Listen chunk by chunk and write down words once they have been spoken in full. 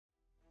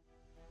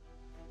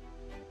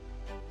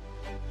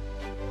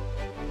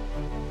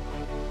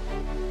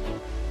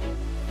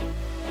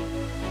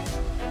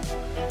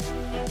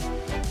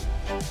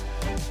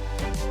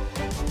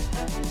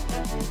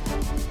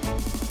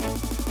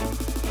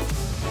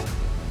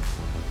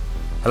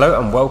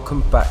Hello and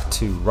welcome back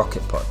to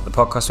Rocket Pod, the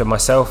podcast where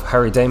myself,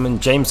 Harry Damon,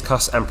 James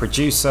Cuss and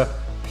producer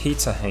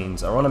Peter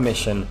Haynes are on a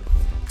mission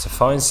to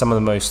find some of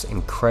the most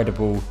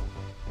incredible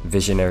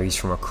visionaries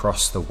from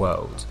across the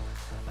world.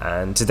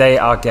 And today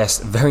our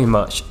guest very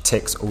much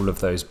ticks all of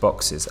those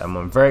boxes, and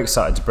I'm very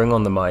excited to bring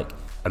on the mic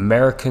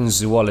American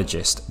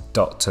zoologist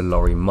Dr.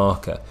 Lori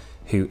Marker,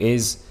 who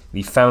is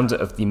the founder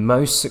of the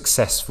most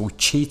successful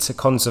cheetah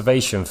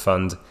conservation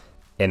fund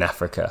in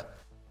Africa.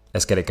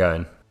 Let's get it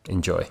going.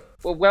 Enjoy.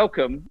 Well,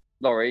 welcome,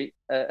 Lori.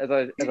 As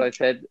I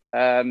said,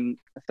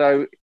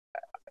 so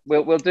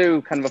we'll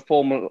do kind of a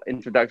formal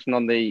introduction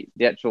on the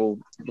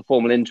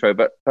formal intro.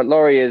 But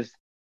Lori is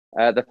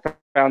the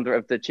founder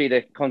of the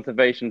Cheetah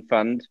Conservation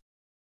Fund,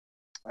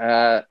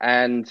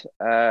 and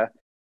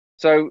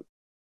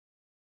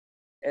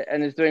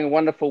is doing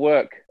wonderful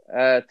work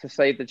to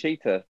save the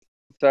cheetah.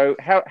 So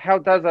how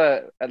does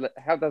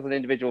an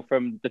individual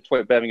from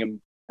Detroit,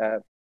 Birmingham,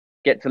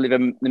 get to live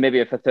in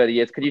Namibia for 30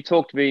 years? Could you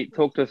talk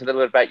to us a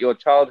little bit about your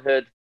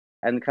childhood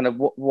and kind of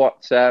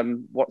what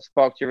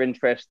sparked your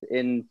interest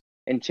in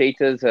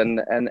cheetahs and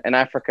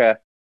Africa?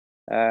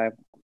 That'd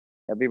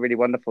be really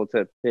wonderful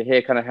to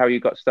hear kind of how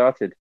you got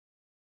started.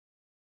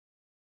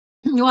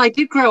 Well,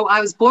 I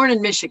was born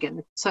in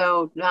Michigan,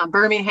 so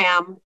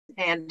Birmingham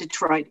and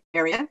Detroit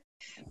area,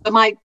 but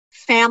my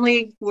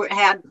family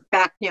had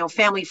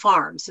family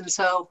farms, and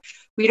so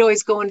we'd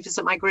always go and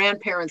visit my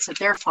grandparents at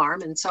their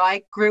farm. And so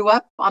I grew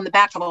up on the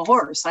back of a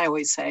horse, I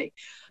always say,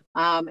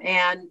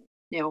 and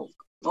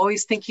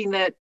always thinking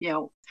that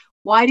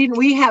why didn't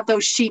we have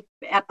those sheep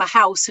at the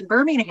house in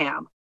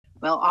Birmingham?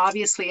 Well,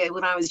 obviously,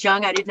 when I was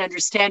young, I didn't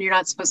understand you're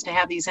not supposed to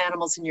have these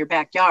animals in your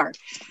backyard.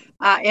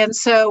 And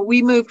so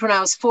we moved when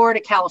I was 4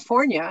 to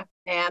California,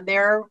 and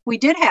there we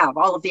did have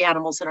all of the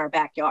animals in our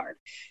backyard.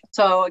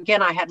 So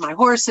again, I had my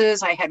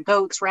horses, I had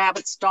goats,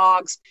 rabbits,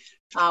 dogs,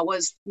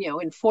 was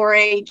in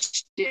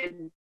 4-H,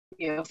 did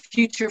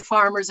Future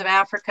Farmers of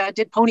Africa,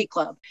 did Pony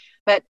Club,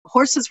 but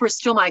horses were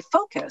still my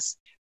focus.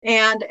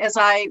 And as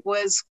I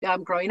was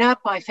growing up,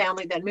 my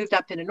family then moved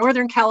up into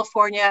Northern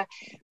California,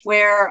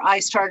 where I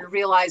started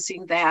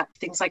realizing that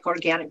things like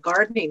organic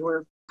gardening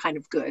were kind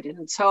of good.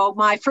 And so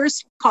my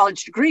first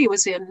college degree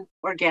was in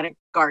organic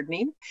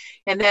gardening,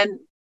 and then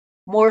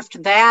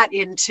morphed that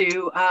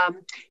into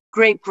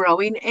grape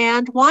growing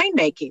and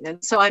winemaking.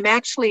 And so I'm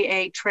actually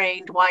a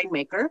trained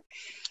winemaker,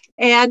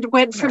 and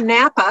went from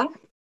Napa,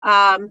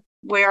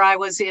 where I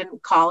was in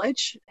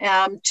college,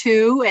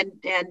 to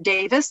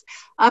Davis,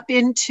 up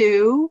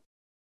into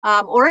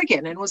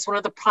Oregon, and was one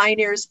of the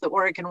pioneers of the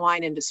Oregon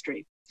wine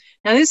industry.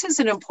 Now, this is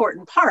an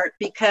important part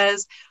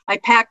because I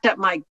packed up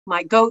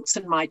my goats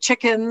and my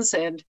chickens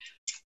and,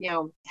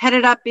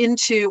 headed up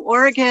into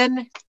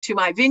Oregon to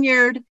my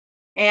vineyard.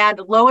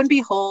 And lo and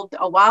behold,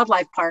 a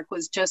wildlife park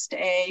was just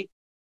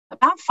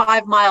about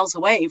 5 miles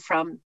away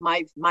from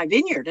my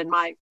vineyard and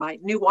my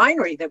new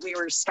winery that we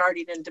were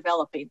starting and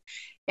developing.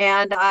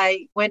 And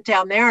I went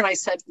down there and I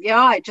said,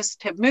 I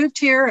just have moved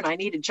here and I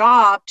need a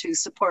job to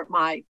support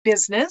my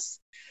business.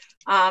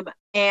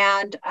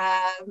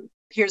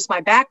 Here's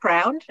my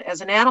background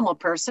as an animal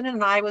person.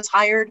 And I was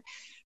hired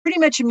pretty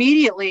much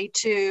immediately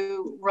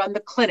to run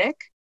the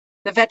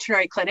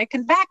veterinary clinic.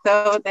 And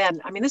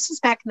this was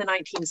back in the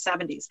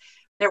 1970s.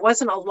 There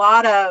wasn't a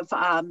lot of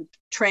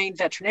trained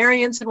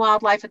veterinarians in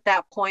wildlife at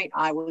that point.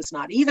 I was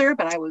not either,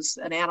 but I was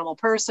an animal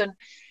person,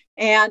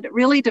 and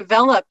really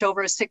developed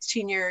over a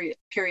 16-year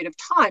period of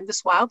time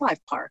this wildlife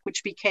park,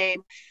 which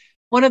became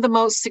one of the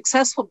most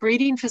successful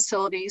breeding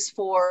facilities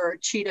for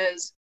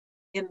cheetahs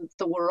in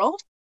the world.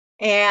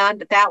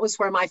 And that was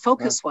where my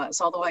focus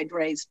was, although I'd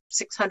raised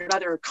 600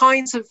 other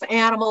kinds of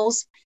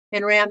animals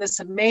and ran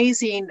this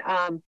amazing,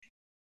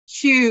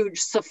 huge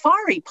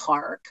safari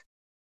park.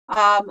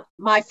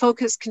 My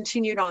focus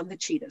continued on the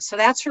cheetahs. So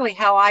that's really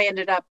how I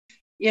ended up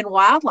in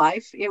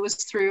wildlife. It was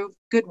through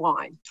good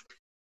wine.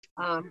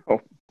 Oh,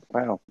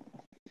 wow.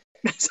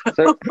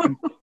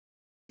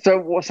 So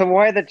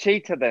why the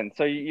cheetah then?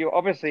 So you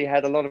obviously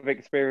had a lot of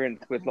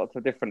experience with lots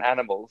of different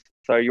animals.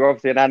 So you're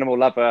obviously an animal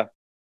lover.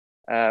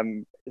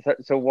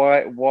 So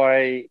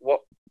why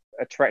what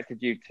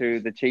attracted you to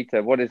the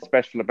cheetah? What is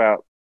special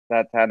about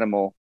that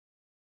animal?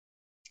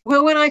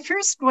 Well, when I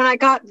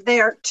got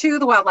there to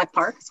the wildlife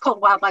park, it's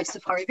called Wildlife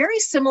Safari, very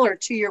similar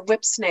to your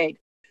Whipsnade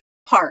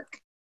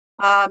Park,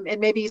 and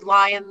maybe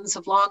Lions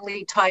of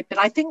Longley type, but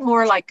I think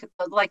more like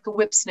a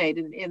Whipsnade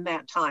in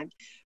that time.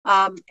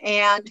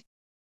 And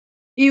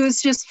it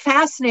was just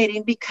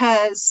fascinating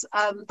because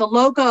the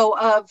logo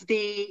of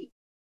the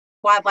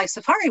Wildlife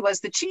Safari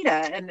was the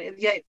cheetah, and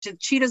the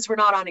cheetahs were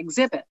not on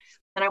exhibit.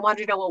 And I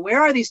wanted to know, well,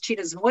 where are these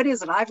cheetahs and what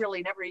is it? I've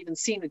really never even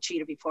seen a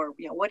cheetah before.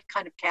 What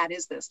kind of cat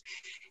is this?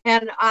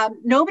 And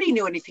nobody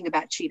knew anything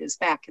about cheetahs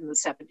back in the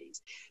 70s.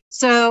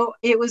 So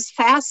it was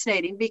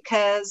fascinating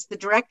because the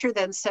director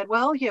then said,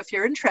 well, if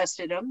you're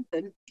interested in them,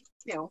 then,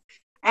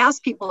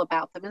 ask people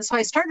about them. And so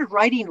I started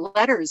writing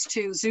letters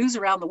to zoos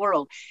around the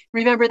world.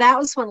 Remember, that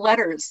was when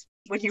letters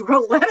when you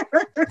wrote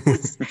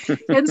letters.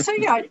 And so,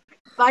 yeah,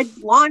 I'd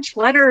launch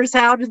letters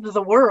out into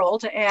the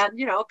world, and,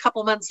 a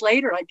couple months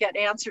later, I'd get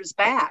answers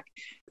back.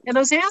 And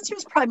those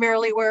answers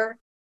primarily were,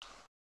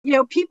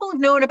 people have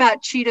known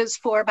about cheetahs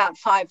for about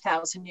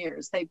 5,000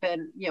 years. They've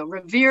been,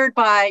 revered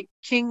by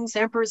kings,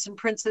 emperors, and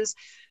princes.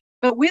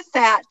 But with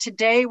that,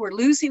 today we're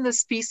losing the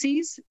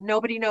species.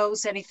 Nobody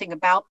knows anything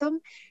about them.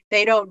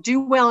 They don't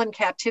do well in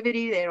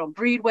captivity. They don't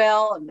breed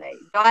well, and they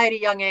die at a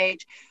young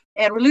age.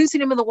 And we're losing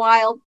them in the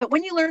wild. But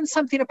when you learn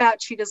something about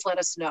cheetahs, let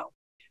us know.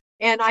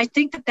 And I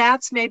think that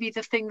that's maybe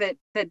the thing that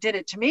did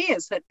it to me,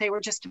 is that they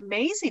were just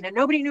amazing and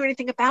nobody knew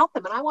anything about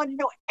them. And I wanted to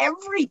know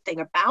everything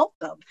about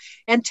them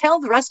and tell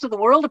the rest of the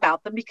world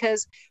about them,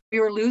 because we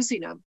were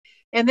losing them.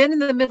 And then in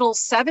the middle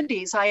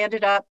 70s, I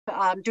ended up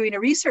doing a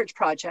research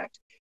project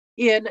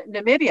in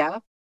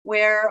Namibia,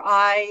 where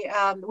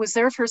I was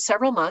there for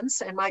several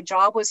months. And my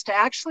job was to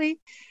actually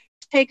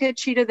take a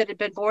cheetah that had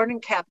been born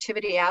in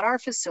captivity at our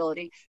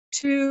facility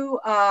to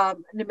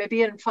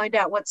Namibia and find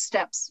out what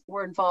steps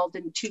were involved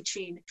in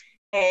teaching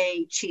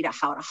a cheetah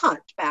how to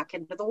hunt back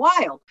into the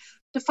wild,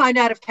 to find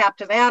out if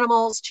captive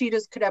animals,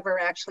 cheetahs, could ever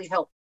actually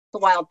help the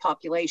wild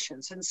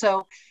populations. And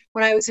so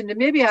when I was in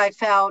Namibia, I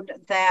found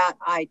that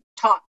I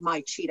taught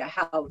my cheetah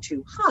how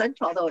to hunt,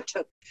 although it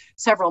took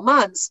several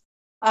months.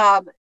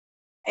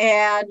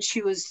 And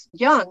she was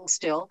young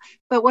still.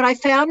 But what I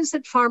found is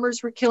that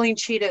farmers were killing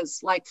cheetahs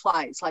like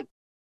flies, like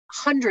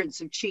hundreds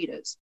of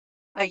cheetahs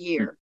a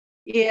year.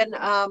 In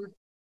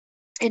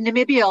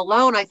Namibia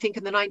alone, I think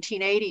in the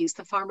 1980s,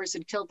 the farmers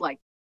had killed like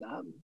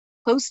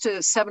close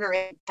to 7,000 or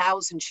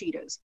 8,000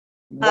 cheetahs.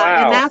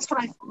 Wow. And that's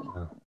what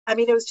I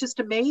mean, it was just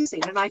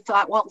amazing. And I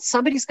thought, well,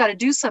 somebody's got to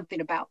do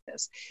something about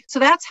this. So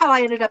that's how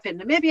I ended up in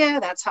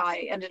Namibia. That's how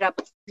I ended up,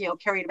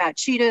 caring about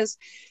cheetahs.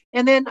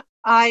 And then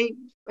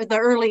in the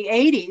early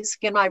 80s,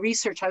 again, my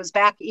research, I was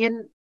back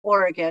in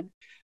Oregon.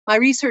 My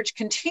research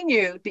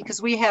continued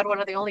because we had one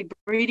of the only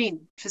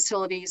breeding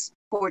facilities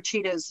for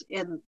cheetahs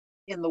in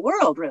the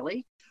world,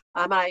 really.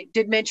 I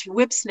did mention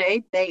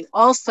Whipsnade. They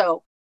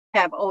also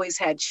have always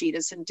had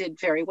cheetahs and did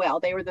very well.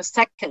 They were the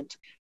second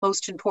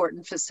most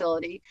important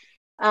facility.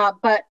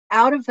 But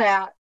out of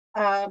that,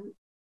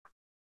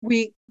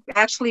 we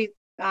actually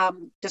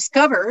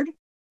discovered,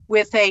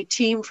 with a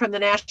team from the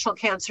National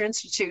Cancer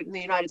Institute in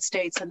the United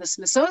States and the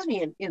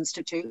Smithsonian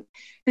Institute,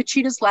 that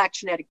cheetahs lack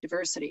genetic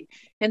diversity.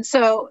 And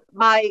so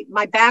my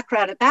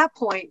background at that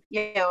point,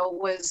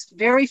 was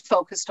very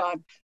focused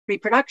on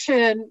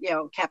reproduction,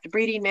 captive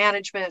breeding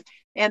management,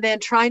 and then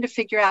trying to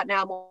figure out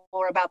now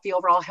more about the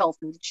overall health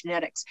and the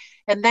genetics.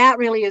 And that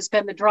really has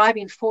been the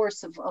driving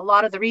force of a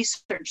lot of the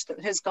research that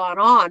has gone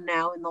on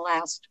now in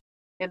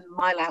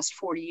my last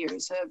 40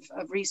 years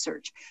of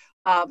research.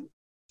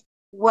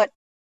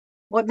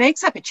 What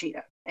makes up a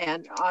cheetah?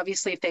 And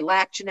obviously, if they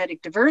lack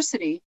genetic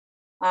diversity,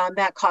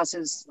 that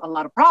causes a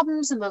lot of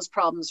problems, and those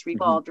problems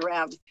revolved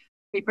around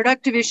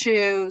reproductive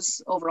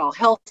issues, overall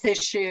health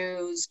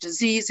issues,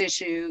 disease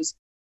issues.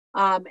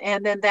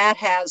 And then that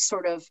has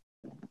sort of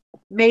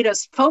made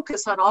us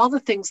focus on all the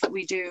things that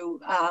we do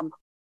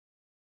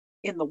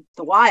in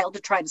the wild to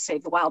try to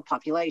save the wild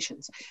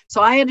populations.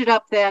 So I ended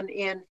up then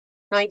in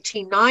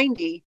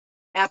 1990,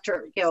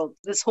 after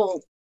this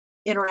whole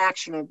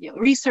interaction of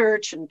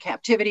research and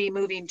captivity,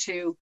 moving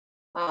to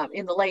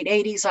in the late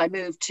 80s, I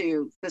moved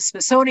to the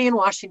Smithsonian,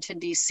 Washington,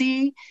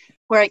 D.C.,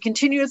 where I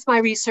continued with my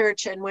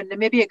research. And when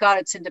Namibia got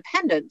its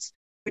independence,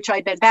 which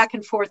I'd been back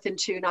and forth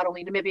into not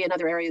only Namibia and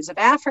other areas of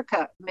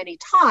Africa many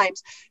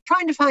times,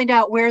 trying to find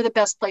out where the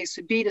best place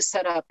would be to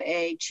set up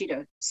a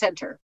cheetah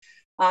center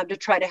to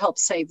try to help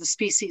save the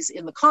species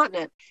in the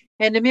continent.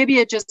 And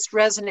Namibia just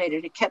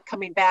resonated. It kept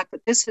coming back,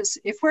 but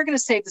if we're going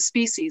to save the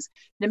species,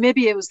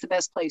 Namibia was the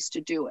best place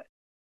to do it.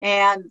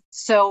 And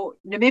so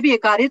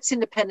Namibia got its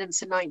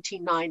independence in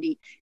 1990,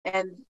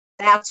 and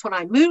that's when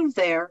I moved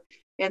there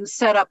and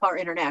set up our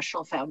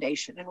international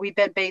foundation. And we've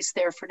been based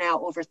there for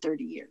now over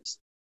 30 years.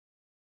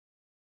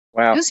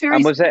 Wow.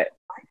 And was it?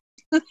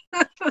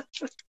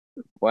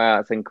 Wow,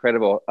 it's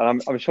incredible.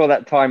 And I'm sure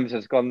that time's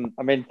just gone.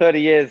 I mean,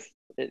 30 years,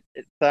 it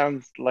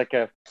sounds like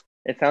a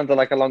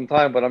long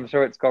time, but I'm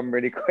sure it's gone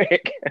really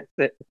quick.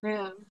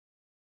 Yeah.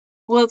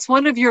 Well, it's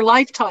one of your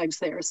lifetimes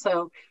there.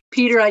 So,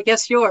 Peter, I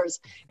guess yours.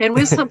 And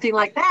with something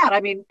like that, I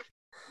mean,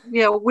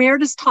 where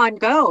does time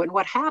go and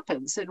what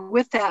happens? And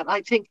with that,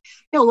 I think,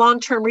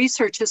 long-term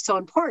research is so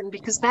important,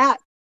 because that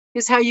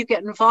is how you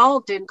get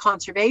involved in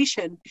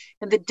conservation.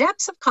 And the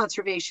depths of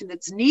conservation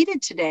that's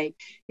needed today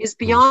is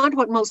beyond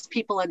what most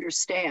people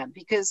understand,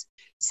 because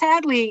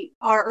sadly,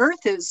 our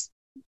Earth is,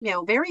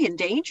 very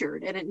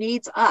endangered, and it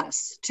needs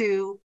us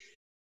to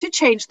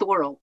change the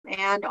world.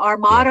 And our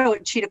motto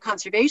at Cheetah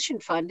Conservation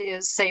Fund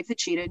is save the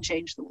cheetah and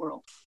change the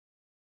world.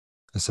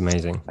 That's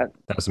amazing.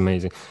 That's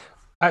amazing.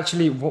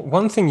 Actually,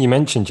 one thing you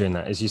mentioned during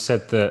that is you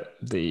said that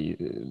the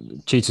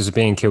cheetahs are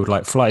being killed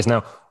like flies.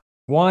 Now,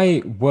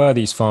 why were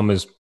these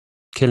farmers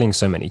killing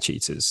so many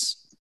cheetahs?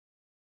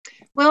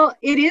 Well,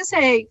 it's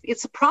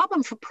a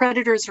problem for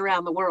predators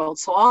around the world.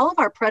 So all of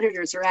our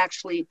predators are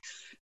actually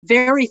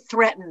very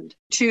threatened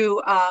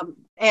to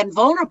and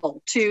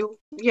vulnerable to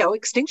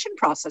extinction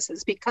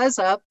processes because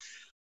of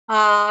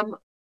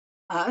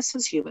us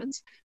as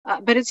humans.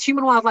 But it's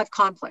human wildlife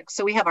conflict.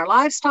 So we have our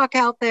livestock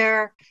out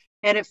there,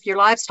 and if your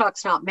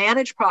livestock's not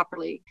managed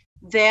properly,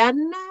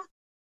 then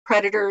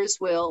predators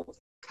will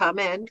come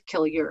and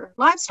kill your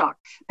livestock.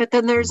 But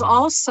then there's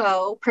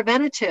also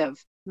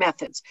preventative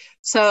methods.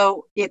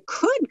 So it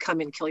could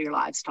come and kill your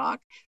livestock,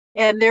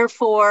 and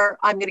therefore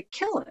I'm going to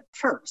kill it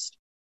first.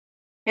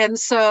 And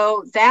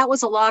so that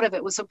was a lot of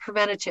it was a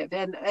preventative.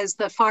 And as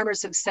the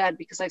farmers have said,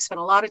 because I've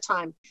spent a lot of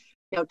time,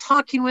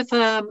 talking with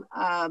them,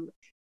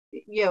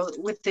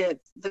 with the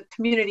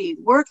community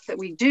work that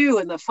we do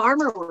and the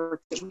farmer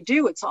work that we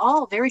do, it's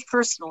all very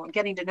personal and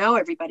getting to know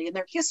everybody and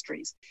their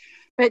histories.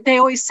 But they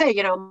always say,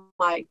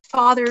 my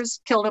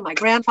father's killed him, my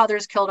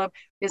grandfather's killed him.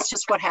 It's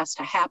just what has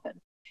to happen.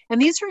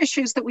 And these are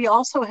issues that we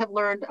also have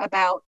learned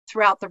about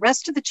throughout the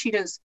rest of the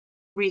cheetahs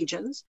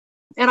regions.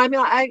 And I mean,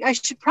 I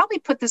should probably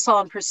put this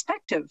all in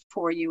perspective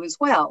for you as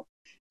well.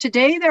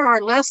 Today, there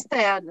are less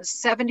than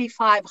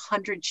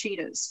 7,500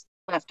 cheetahs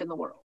left in the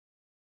world.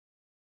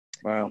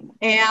 Wow.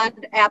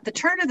 And at the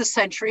turn of the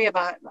century,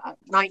 about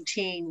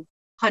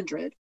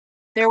 1900,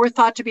 there were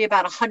thought to be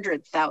about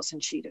 100,000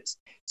 cheetahs.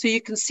 So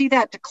you can see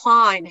that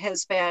decline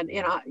has been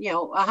in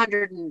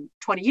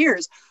 120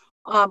 years.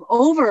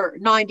 Over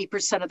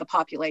 90% of the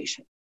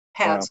population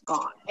has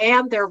gone,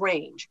 and their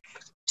range.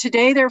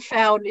 Today, they're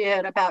found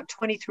in about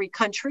 23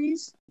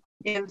 countries,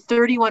 in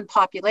 31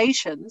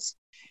 populations.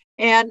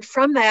 And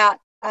from that,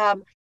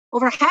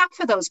 over half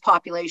of those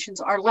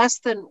populations are less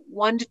than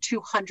 1 to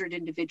 200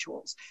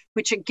 individuals,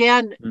 which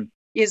again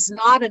is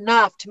not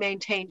enough to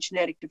maintain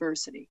genetic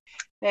diversity.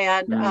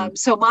 And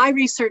so my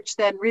research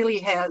then really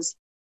has,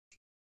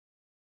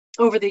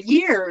 over the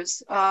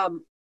years,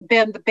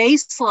 been the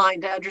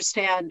baseline to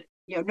understand,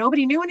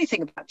 nobody knew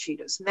anything about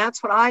cheetahs. And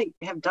that's what I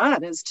have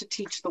done, is to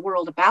teach the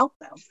world about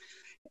them.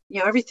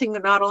 Everything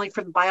not only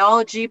from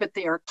biology, but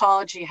their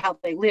ecology, how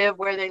they live,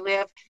 where they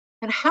live,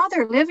 and how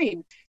they're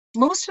living.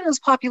 Most of those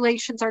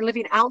populations are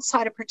living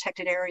outside of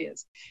protected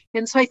areas.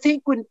 And so I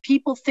think when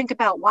people think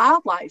about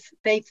wildlife,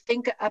 they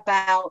think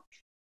about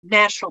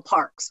national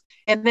parks.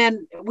 And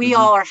then we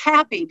all are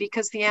happy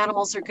because the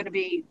animals are going to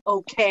be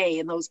okay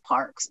in those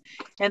parks.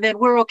 And then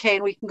we're okay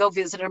and we can go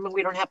visit them and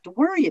we don't have to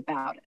worry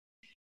about it.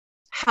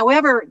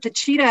 However, the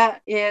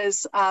cheetah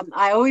is,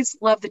 I always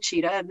love the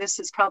cheetah. And this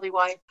is probably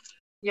why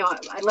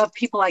I love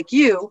people like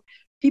you,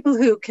 people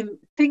who can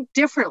think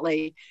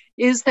differently,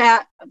 is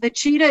that the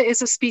cheetah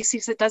is a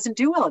species that doesn't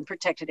do well in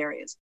protected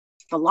areas.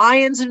 The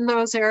lions in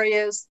those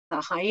areas,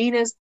 the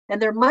hyenas,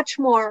 and they're much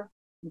more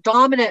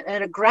dominant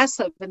and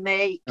aggressive, and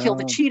they kill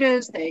the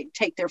cheetahs, they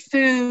take their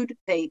food,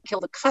 they kill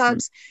the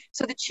cubs.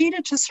 So the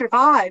cheetah, to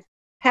survive,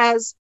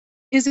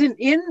 isn't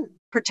in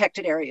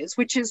protected areas,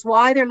 which is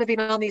why they're living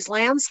on these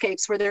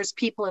landscapes where there's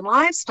people and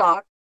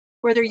livestock,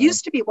 where there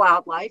used to be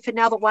wildlife, and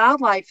now the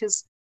wildlife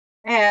is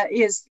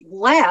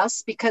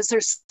less because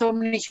there's so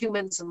many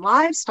humans and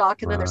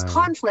livestock, and then there's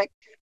conflict,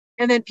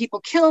 and then people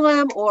kill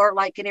them, or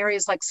like in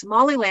areas like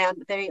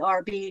Somaliland, they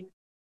are being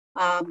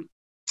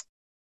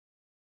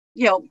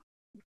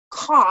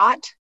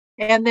caught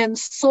and then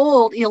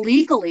sold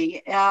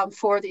illegally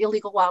for the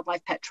illegal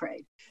wildlife pet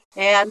trade.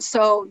 And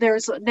so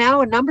there's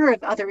now a number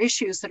of other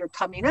issues that are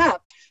coming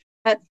up,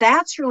 but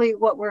that's really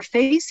what we're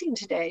facing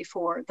today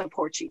for the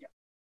poor cheetah.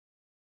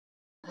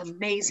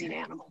 Amazing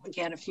animal.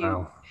 Again,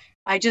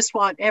 I just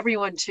want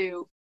everyone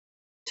to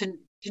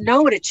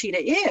know what a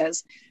cheetah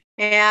is.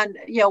 And,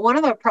 one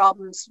of the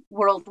problems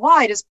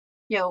worldwide is,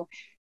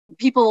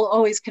 people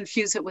always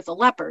confuse it with a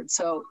leopard.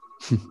 So,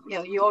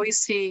 you always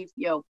see,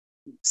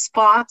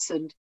 spots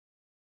and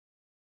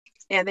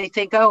they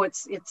think, oh,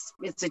 it's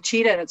a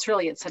cheetah. And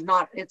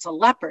it's a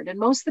leopard. And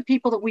most of the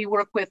people that we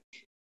work with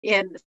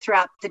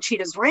throughout the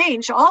cheetah's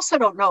range also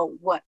don't know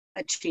what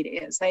a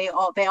cheetah is. They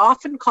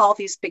often call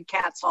these big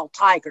cats all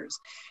tigers.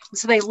 And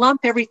so they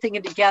lump everything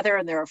in together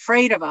and they're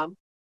afraid of them.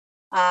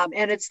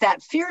 And it's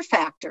that fear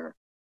factor.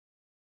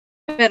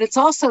 But it's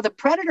also the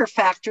predator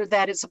factor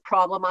that is a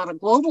problem on a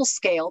global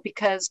scale,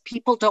 because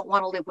people don't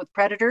want to live with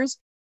predators.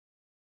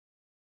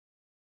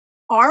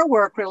 Our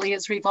work really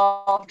has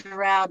revolved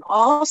around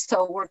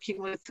also working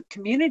with the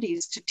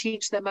communities to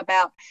teach them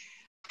about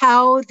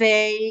how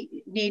they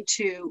need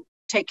to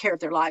take care of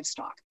their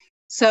livestock.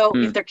 So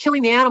if they're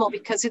killing the animal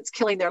because it's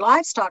killing their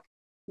livestock,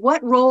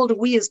 what role do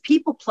we as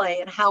people play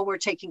in how we're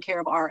taking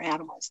care of our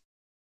animals?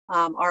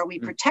 Are we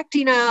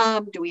protecting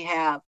them? Do we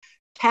have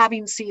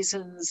calving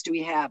seasons?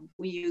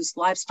 We use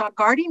livestock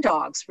guarding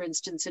dogs, for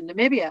instance, in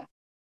Namibia,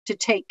 to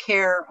take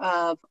care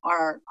of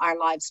our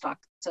livestock.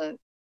 It's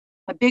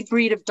a big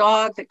breed of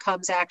dog that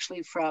comes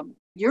actually from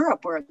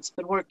Europe, where it's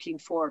been working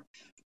for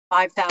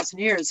 5,000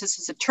 years. This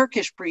is a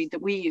Turkish breed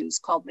that we use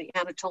called the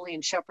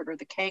Anatolian Shepherd, or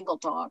the Kangal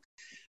dog.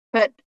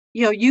 But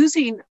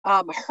using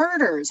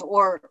herders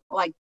or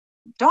like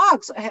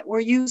dogs were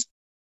used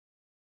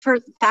for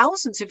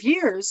thousands of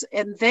years.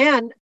 And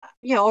then,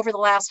 over the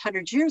last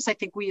 100 years, I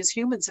think we as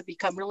humans have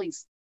become really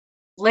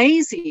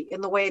lazy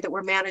in the way that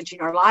we're managing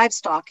our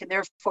livestock, and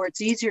therefore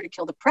it's easier to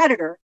kill the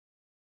predator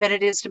than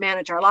it is to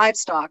manage our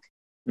livestock.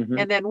 Mm-hmm.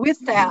 And then with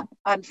that,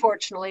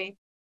 unfortunately,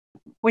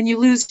 when you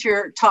lose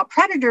your top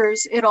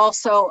predators, it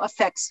also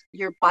affects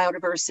your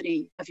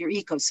biodiversity of your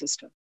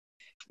ecosystem.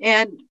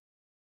 And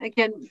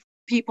again,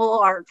 people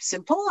are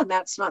simple, and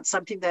that's not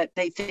something that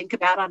they think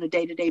about on a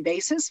day-to-day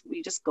basis.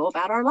 We just go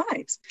about our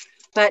lives.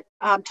 But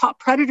top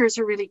predators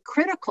are really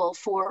critical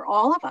for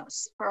all of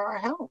us, for our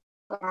health,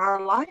 for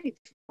our life, and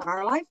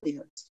our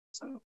livelihoods.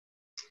 So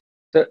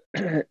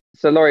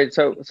Laurie,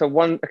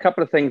 a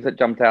couple of things that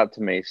jumped out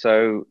to me.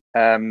 So,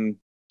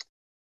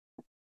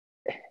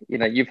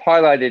 you've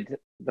highlighted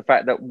the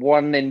fact that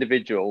one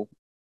individual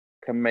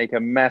can make a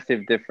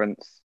massive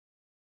difference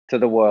to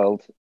the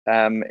world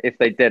if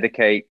they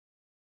dedicate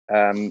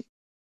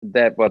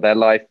their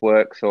life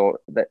works, or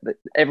that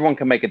everyone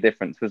can make a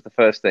difference, was the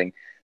first thing.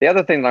 The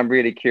other thing that I'm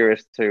really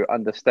curious to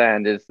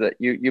understand is that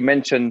you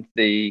mentioned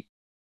the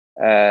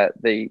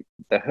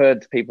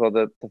herds people,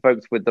 the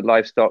folks with the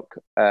livestock,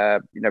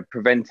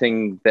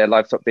 preventing their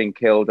livestock being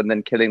killed and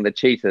then killing the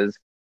cheetahs,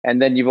 and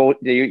then you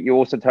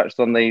also touched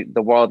on the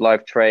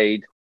wildlife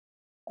trade.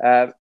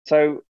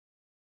 So,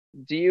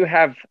 do you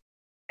have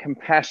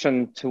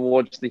compassion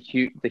towards the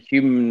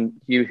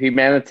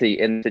humanity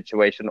in the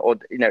situation, or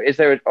is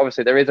there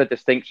a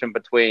distinction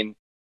between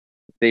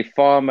the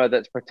farmer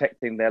that's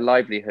protecting their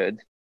livelihood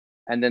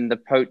and then the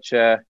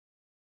poacher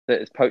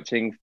that is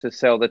poaching to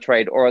sell the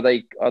trade, or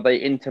are they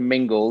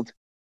intermingled?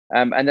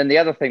 And then the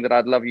other thing that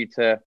I'd love you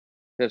to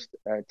just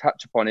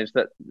touch upon is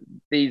that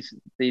these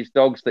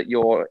dogs that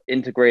you're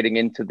integrating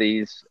into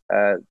these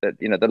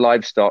the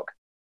livestock,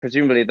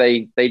 presumably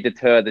they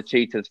deter the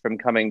cheetahs from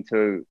coming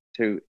to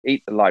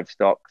eat the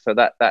livestock, so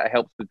that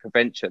helps with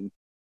prevention.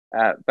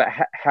 But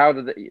how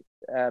do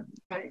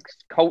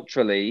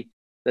culturally,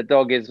 the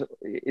dog is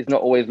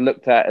not always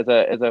looked at as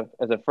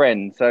a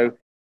friend. So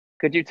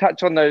could you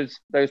touch on those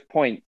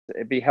points?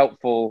 It'd be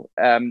helpful.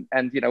 And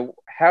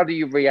how do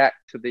you react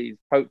to these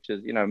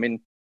poachers?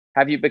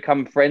 Have you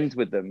become friends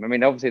with them?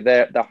 Obviously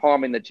they're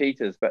harming the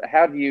cheetahs, but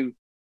how do you?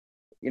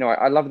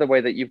 I love the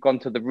way that you've gone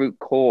to the root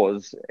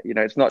cause.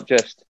 It's not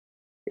just.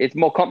 It's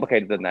more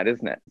complicated than that,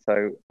 isn't it?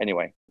 So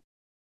anyway.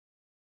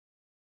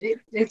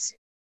 It's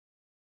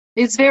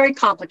very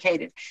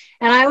complicated.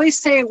 And I always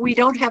say we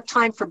don't have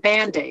time for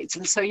Band-Aids.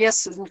 And so,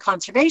 yes, in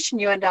conservation,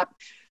 you end up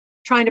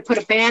trying to put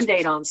a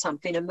Band-Aid on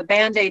something. And the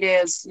Band-Aid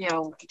is,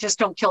 just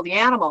don't kill the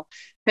animal.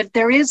 But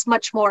there is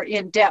much more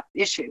in-depth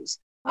issues.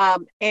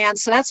 And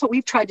so that's what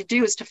we've tried to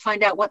do, is to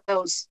find out what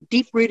those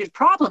deep-rooted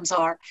problems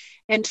are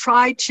and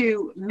try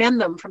to mend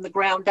them from the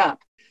ground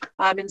up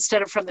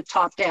instead of from the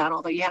top down,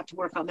 although you have to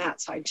work on that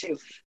side too.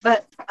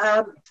 But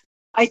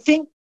I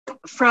think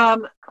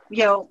from,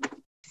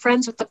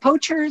 friends with the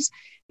poachers,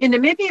 in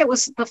Namibia, it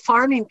was the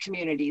farming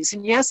communities.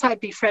 And yes, I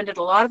befriended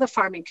a lot of the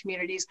farming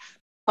communities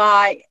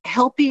by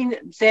helping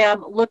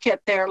them look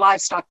at their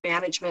livestock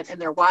management and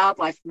their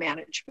wildlife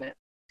management.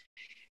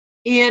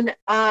 In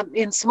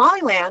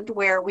Somaliland,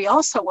 where we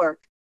also work,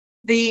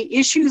 the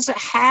issues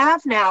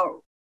have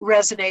now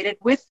resonated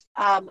with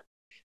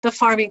the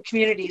farming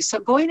communities. So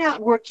going out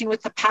and working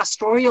with the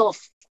pastoral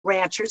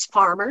ranchers,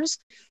 farmers,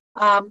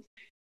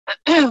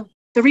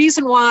 the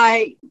reason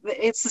why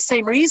it's the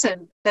same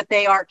reason that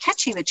they are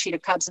catching the cheetah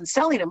cubs and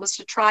selling them was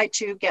to try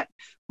to get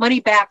money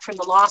back from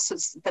the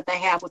losses that they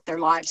have with their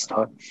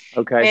livestock.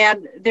 Okay.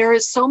 And there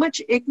is so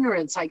much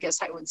ignorance, I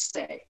guess I would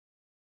say.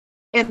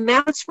 And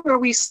that's where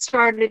we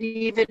started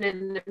even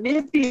in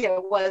Namibia,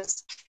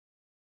 was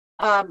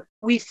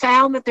we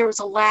found that there was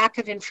a lack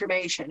of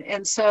information.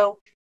 And so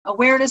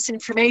awareness,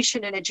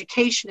 information, and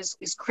education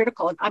is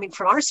critical.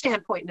 From our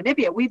standpoint in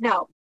Namibia, we've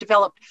now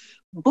developed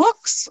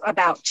books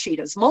about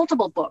cheetahs,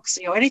 multiple books,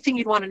 anything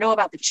you'd want to know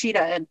about the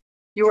cheetah and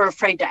you were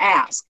afraid to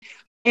ask.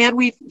 And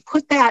we've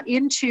put that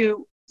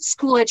into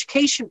school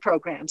education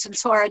programs. And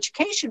so our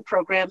education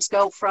programs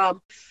go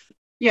from,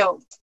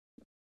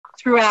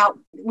 throughout,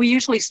 we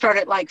usually start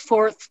at like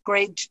 4th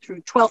grade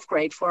through 12th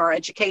grade for our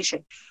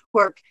education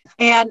work.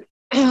 And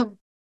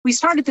we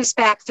started this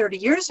back 30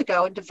 years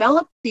ago and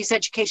developed these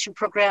education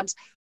programs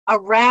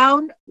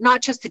around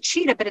not just the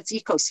cheetah, but its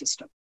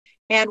ecosystem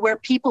and where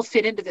people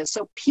fit into this.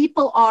 So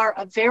people are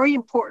a very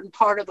important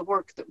part of the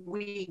work that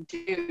we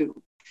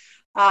do.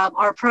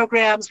 Our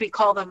programs, we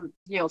call them,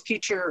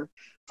 Future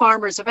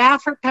Farmers of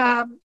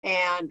Africa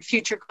and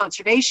Future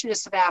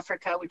Conservationists of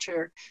Africa, which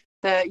are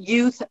the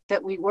youth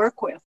that we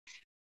work with.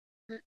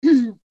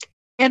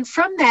 And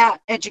from that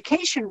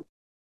education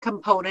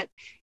component,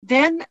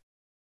 then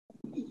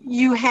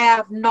you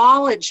have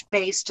knowledge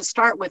base to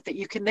start with that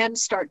you can then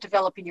start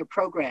developing your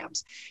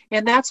programs.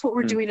 And that's what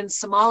we're doing in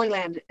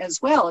Somaliland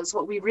as well, is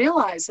what we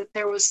realized that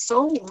there was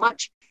so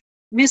much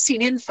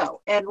missing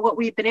info. And what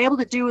we've been able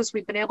to do is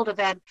we've been able to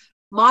then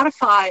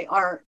modify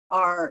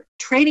our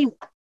training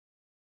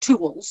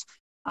tools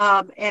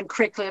and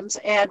curriculums.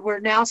 And we're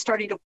now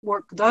starting to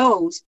work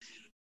those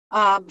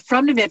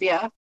from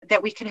Namibia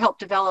that we can help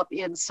develop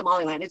in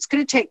Somaliland. It's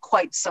going to take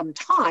quite some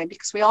time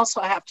because we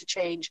also have to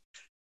change.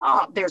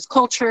 There's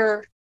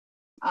culture,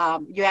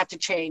 You have to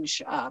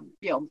change,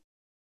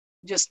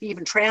 just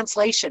even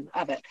translation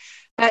of it.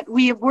 But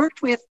we have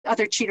worked with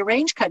other cheetah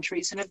range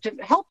countries and have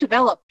helped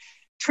develop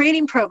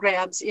training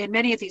programs in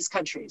many of these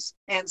countries.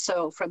 And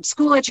so from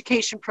school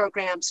education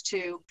programs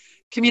to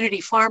community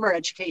farmer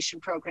education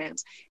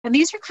programs. And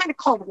these are kind of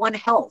called One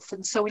Health.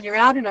 And so when you're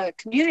out in a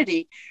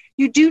community,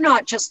 you do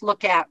not just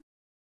look at,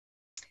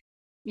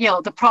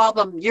 the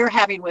problem you're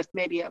having with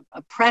maybe a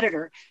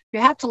predator. You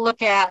have to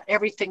look at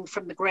everything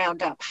from the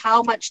ground up.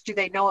 How much do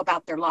they know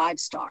about their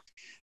livestock?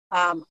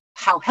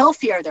 How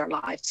healthy are their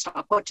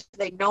livestock? What do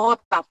they know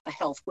about the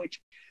health?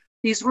 Which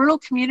these rural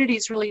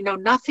communities really know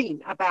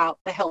nothing about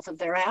the health of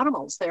their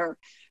animals. They're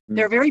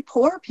very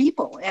poor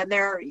people, and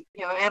their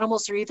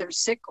animals are either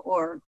sick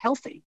or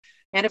healthy.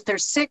 And if they're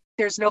sick,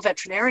 there's no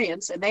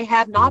veterinarians, and they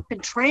have not been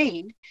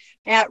trained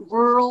at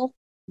rural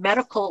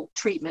medical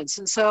treatments.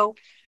 And so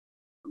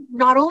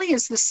not only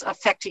is this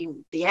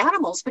affecting the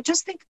animals, but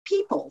just think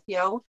people,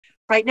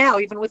 right now,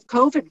 even with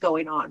COVID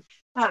going on,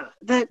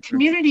 the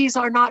communities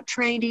are not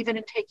trained even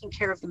in taking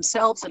care of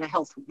themselves in a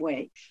healthy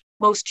way.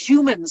 Most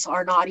humans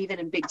are not, even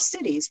in big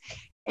cities.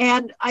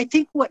 And I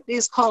think what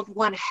is called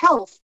One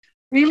Health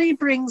really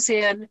brings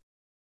in,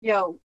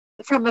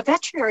 from a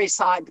veterinary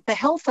side, the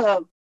health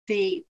of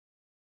the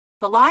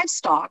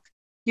livestock.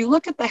 You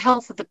look at the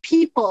health of the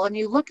people, and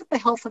you look at the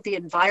health of the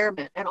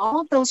environment, and all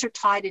of those are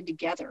tied in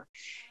together.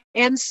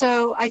 And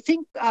so I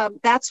think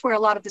that's where a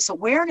lot of this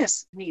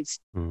awareness needs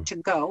to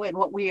go. And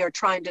what we are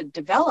trying to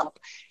develop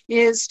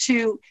is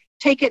to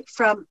take it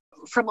from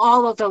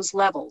all of those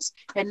levels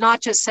and not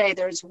just say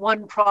there's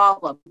one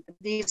problem.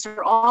 These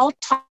are all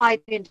tied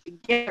in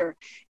together,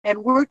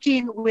 and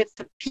working with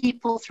the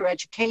people through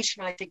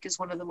education, I think, is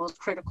one of the most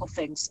critical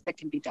things that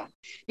can be done,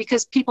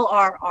 because people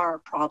are our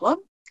problem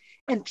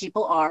and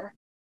people are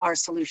our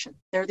solution.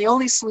 They're the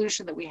only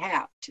solution that we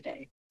have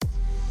today.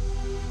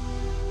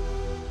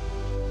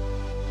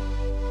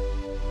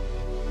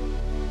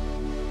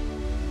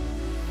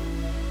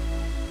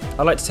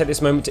 I'd like to take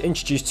this moment to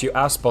introduce to you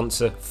our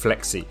sponsor,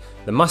 Flexi,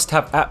 the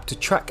must-have app to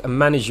track and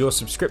manage your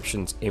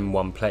subscriptions in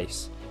one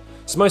place.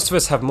 So most of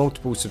us have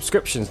multiple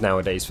subscriptions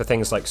nowadays for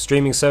things like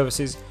streaming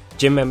services,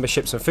 gym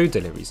memberships and food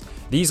deliveries.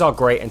 These are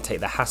great and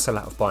take the hassle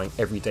out of buying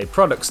everyday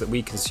products that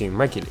we consume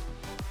regularly,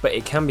 but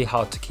it can be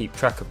hard to keep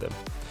track of them.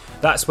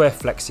 That's where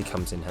Flexi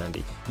comes in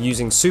handy,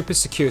 using super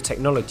secure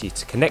technology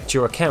to connect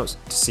your accounts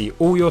to see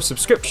all your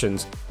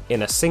subscriptions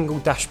in a single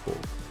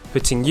dashboard,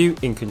 putting you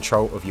in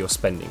control of your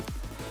spending.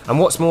 And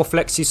what's more,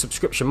 Flexi's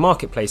subscription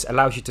marketplace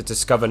allows you to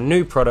discover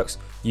new products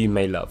you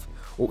may love,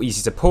 all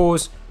easy to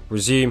pause,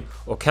 resume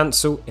or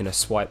cancel in a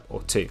swipe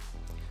or two.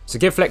 So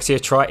give Flexi a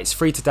try. It's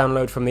free to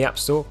download from the App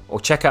Store, or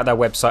check out their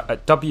website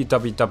at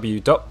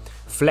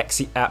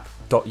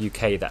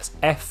www.flexyapp.uk. That's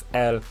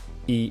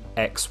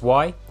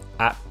FLEXY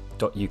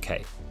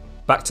app.uk.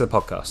 Back to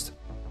the podcast.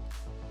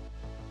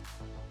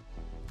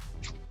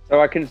 So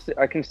I can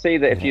see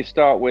that if you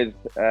start with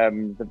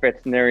the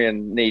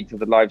veterinarian needs of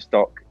the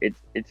livestock,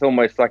 it's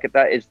almost like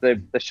that is the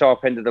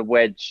sharp end of the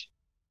wedge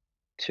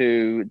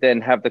to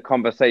then have the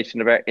conversation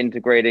about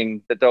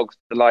integrating the dogs,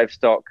 the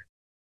livestock,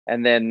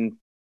 and then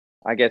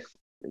I guess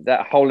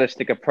that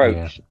holistic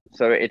approach. Yeah.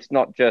 So it's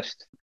not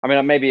just. I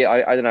mean, maybe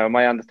I don't know. Am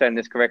I understanding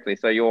this correctly?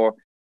 So you're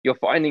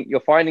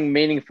finding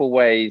meaningful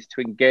ways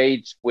to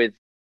engage with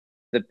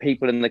the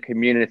people in the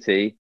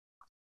community.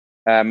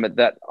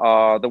 That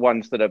are the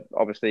ones that are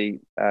obviously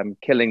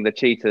killing the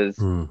cheetahs.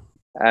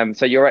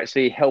 So you're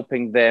actually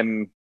helping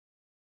them,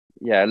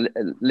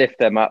 lift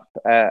them up.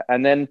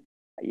 And then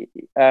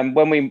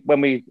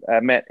when we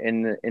met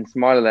in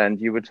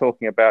Somaliland, you were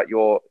talking about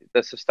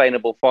the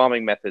sustainable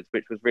farming methods,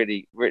 which was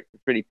really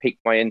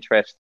piqued my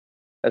interest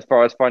as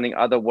far as finding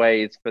other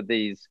ways for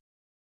the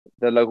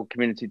local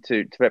community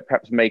to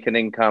perhaps make an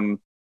income,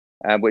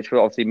 which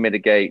will obviously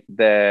mitigate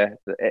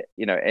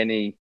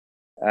any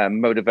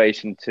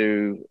motivation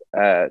to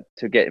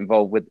get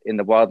involved in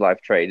the wildlife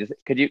trade.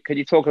 Could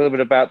you talk a little bit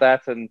about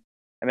that and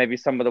maybe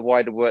some of the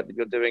wider work that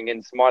you're doing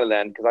in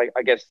Somaliland? Because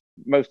I guess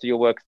most of your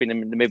work has been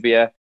in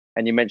Namibia,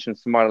 and you mentioned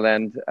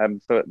Somaliland.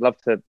 So I'd love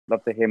to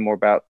hear more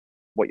about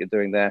what you're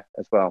doing there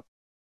as well.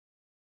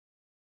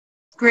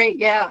 Great,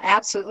 yeah,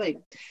 absolutely.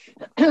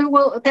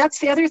 Well, that's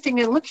the other thing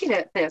in looking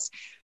at this.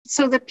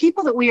 So the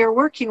people that we are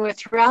working with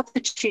throughout the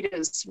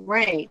cheetahs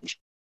range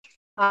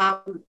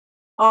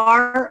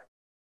are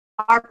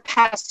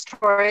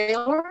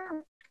pastoral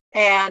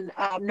and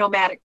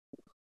nomadic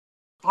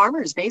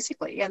farmers,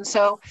 basically. And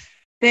so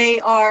they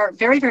are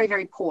very, very,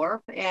 very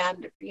poor.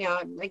 And,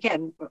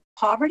 again,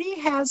 poverty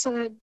has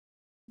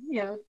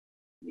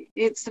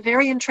it's a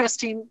very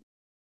interesting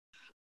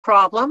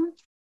problem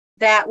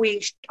that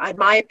we, in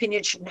my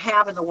opinion, shouldn't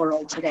have in the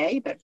world today,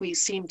 but we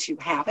seem to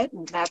have it.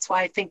 And that's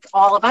why I think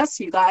all of us,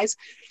 you guys,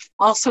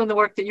 also in the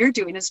work that you're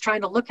doing, is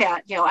trying to look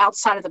at,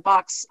 outside of the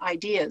box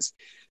ideas.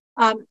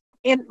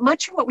 And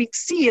much of what we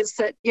see is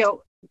that,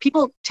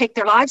 people take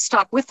their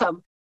livestock with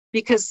them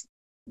because,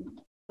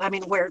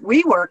 where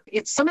we work,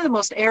 it's some of the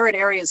most arid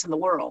areas in the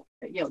world,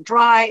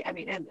 dry.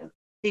 And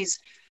these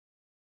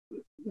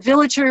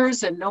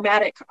villagers and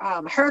nomadic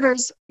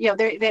herders,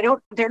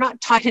 they're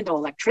not tied into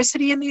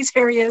electricity in these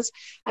areas.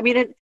 I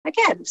mean,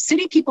 again,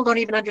 city people don't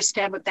even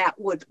understand what that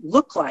would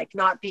look like,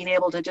 not being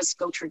able to just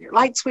go turn your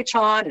light switch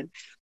on and,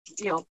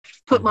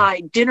 put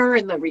my dinner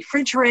in the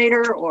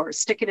refrigerator or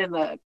stick it in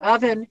the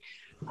oven.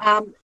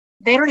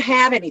 They don't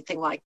have anything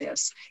like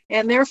this.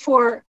 And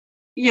therefore,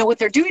 what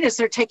they're doing is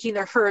they're taking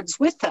their herds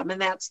with them,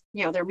 and that's,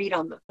 their meat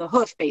on the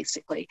hoof,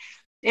 basically.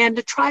 And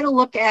to try to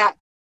look at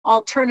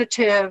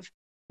alternative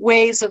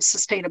ways of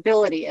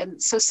sustainability.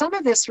 And so some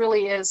of this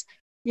really is,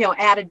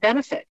 added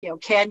benefit. You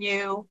can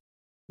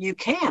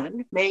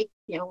make,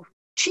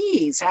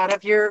 cheese out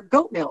of your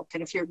goat milk.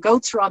 And if your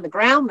goats are on the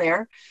ground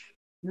there,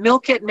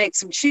 milk it and make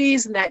some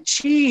cheese, and that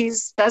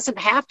cheese doesn't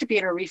have to be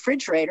in a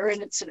refrigerator,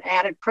 and it's an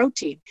added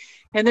protein.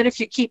 And then if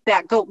you keep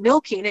that goat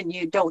milking and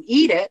you don't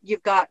eat it,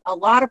 you've got a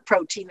lot of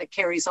protein that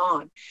carries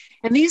on.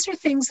 And these are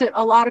things that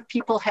a lot of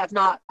people have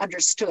not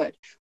understood,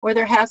 or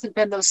there hasn't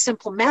been those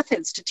simple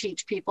methods to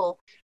teach people,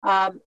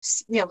 kind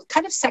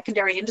of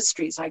secondary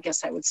industries, I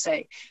guess I would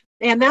say.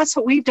 And that's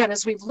what we've done,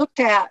 is we've looked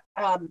at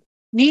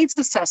needs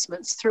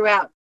assessments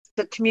throughout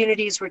the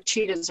communities where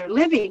cheetahs are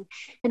living,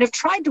 and have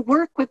tried to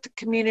work with the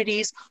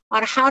communities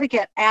on how to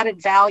get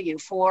added value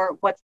for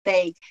what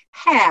they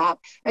have.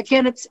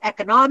 Again, it's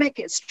economic,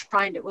 it's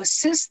trying to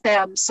assist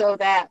them so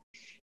that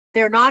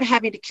they're not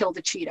having to kill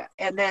the cheetah,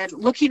 and then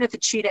looking at the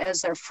cheetah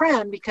as their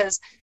friend, because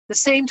the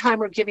same time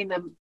we're giving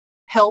them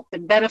help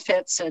and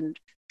benefits and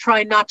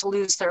trying not to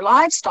lose their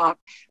livestock.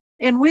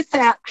 And with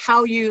that,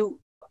 how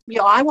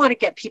I want to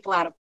get people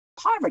out of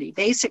poverty,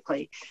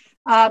 basically.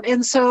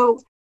 And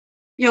so,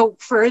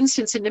 for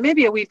instance, in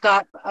Namibia, we've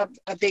got a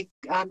big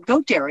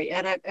goat dairy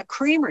and a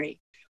creamery.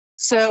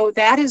 So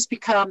that has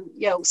become,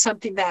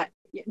 something that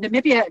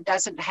Namibia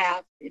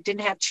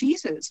didn't have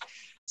cheeses.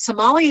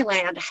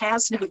 Somaliland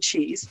has no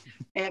cheese.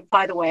 And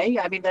by the way,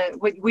 I mean,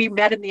 we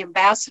met in the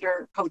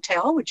Ambassador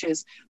Hotel, which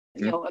is,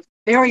 a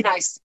very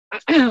nice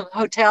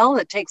hotel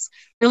that takes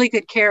really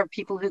good care of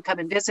people who come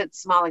and visit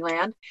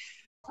Somaliland.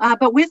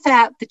 But with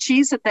that, the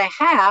cheese that they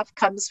have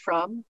comes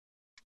from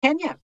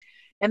Kenya.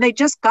 And they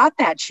just got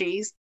that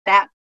cheese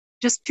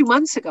just 2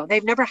 months ago.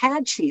 They've never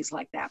had cheese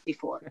like that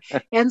before.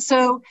 And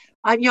so,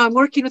 I'm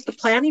working with the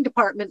planning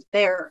department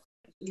there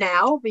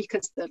now,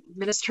 because the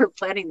Minister of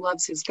Planning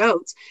loves his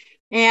goats.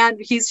 And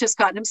he's just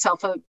gotten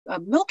himself a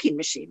milking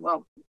machine.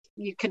 Well,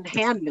 you can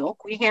hand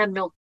milk. We hand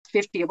milk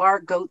 50 of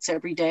our goats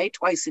every day,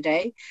 twice a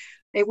day,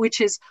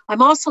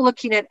 I'm also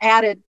looking at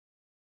added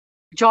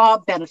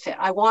job benefit.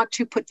 I want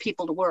to put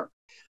people to work.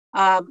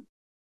 And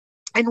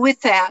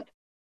with that,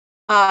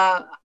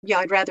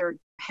 I'd rather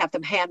have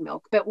them hand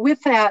milk. But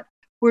with that,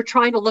 we're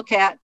trying to look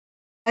at,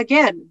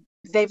 again,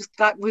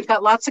 we've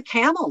got lots of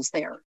camels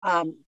there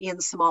in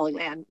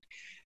Somaliland.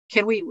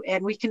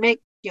 We can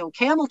make,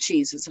 camel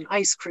cheeses and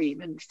ice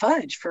cream and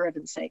fudge, for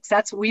heaven's sakes.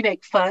 We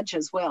make fudge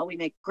as well. We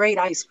make great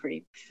ice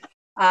cream.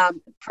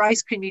 For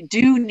ice cream, you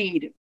do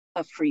need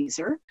a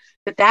freezer,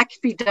 but that can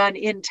be done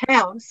in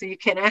town. So you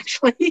can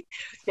actually,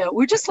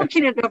 we're just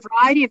looking at a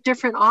variety of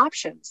different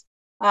options.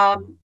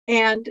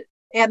 And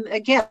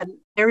again,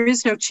 there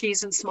is no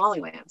cheese in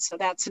Somaliland. So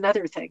that's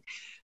another thing.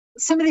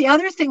 Some of the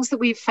other things that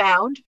we've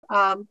found,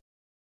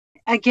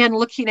 again,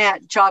 looking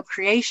at job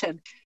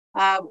creation,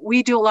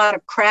 we do a lot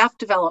of craft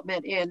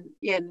development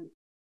in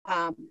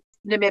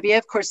Namibia.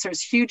 Of course,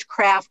 there's huge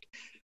craft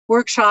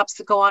workshops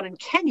that go on in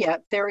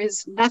Kenya. There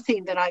is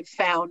nothing that I've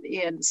found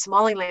in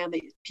Somaliland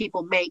that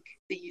people make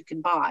that you can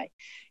buy.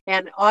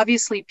 And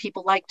obviously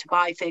people like to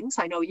buy things.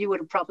 I know you would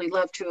have probably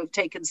loved to have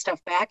taken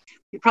stuff back.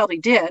 You probably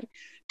did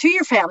to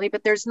your family,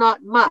 but there's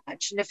not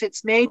much. And if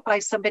it's made by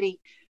somebody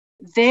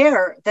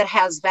there that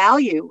has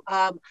value,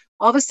 all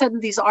of a sudden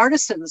these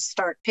artisans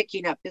start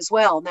picking up as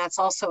well. And that's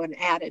also an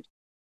added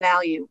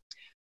value.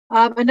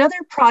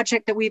 Another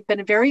project that we've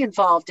been very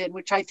involved in,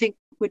 which I think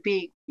would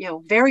be,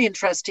 very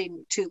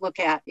interesting to look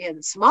at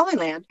in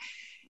Somaliland,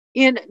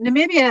 in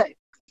Namibia,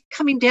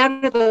 coming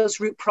down to those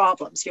root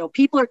problems.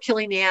 People are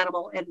killing the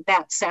animal, and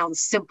that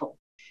sounds simple.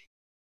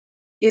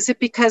 Is it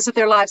because of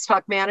their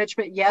livestock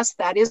management? Yes,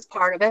 that is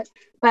part of it.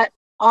 But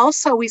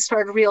also we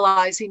started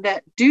realizing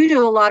that due to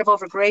a lot of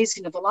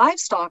overgrazing of the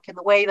livestock and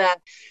the way that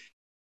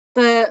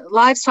the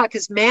livestock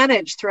is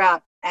managed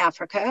throughout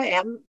Africa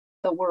and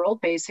the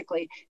world,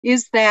 basically,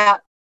 is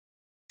that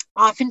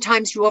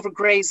oftentimes you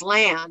overgraze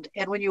land,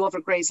 and when you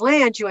overgraze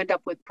land, you end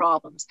up with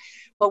problems.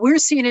 What we're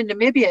seeing in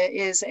Namibia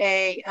is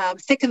a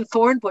thickened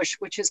thorn bush,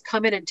 which has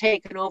come in and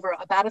taken over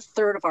about a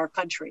third of our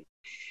country.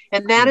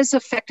 And that has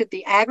affected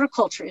the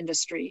agriculture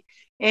industry,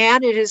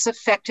 and it has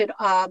affected,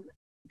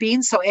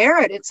 being so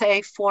arid, it's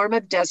a form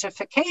of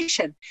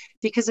desertification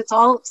because it's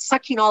all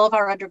sucking all of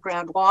our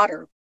underground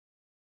water.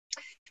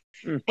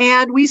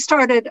 And we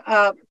started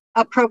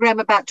a program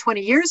about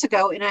 20 years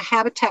ago in a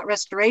habitat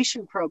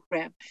restoration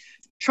program,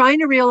 trying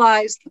to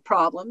realize the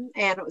problem,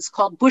 and it was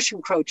called bush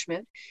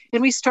encroachment.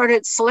 And we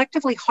started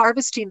selectively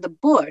harvesting the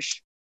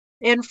bush.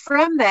 And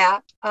from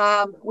that,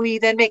 we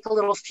then make a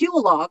little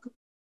fuel log,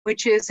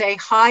 which is a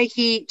high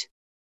heat,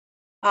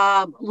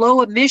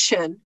 low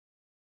emission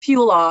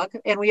fuel log,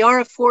 and we are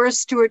a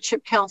Forest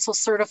Stewardship Council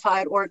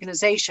certified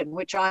organization,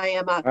 which I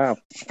am a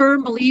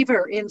firm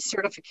believer in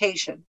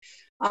certification.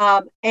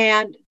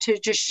 And to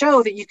just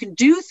show that you can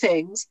do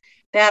things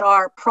that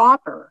are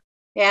proper.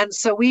 And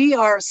so we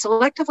are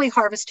selectively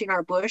harvesting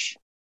our bush,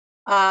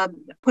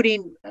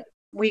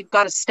 we've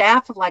got a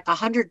staff of like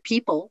 100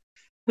 people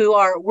who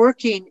are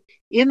working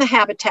in the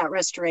habitat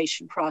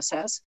restoration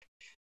process.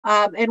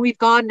 And we've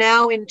gone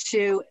now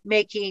into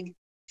making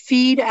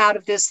feed out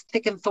of this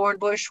thickened thorn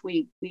bush.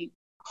 We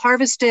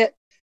harvest it,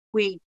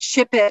 we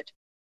chip it,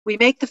 we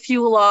make the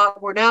fuel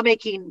log. We're now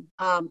making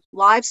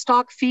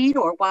livestock feed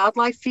or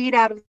wildlife feed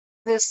out of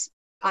this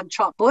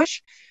chopped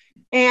bush.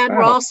 And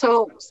we're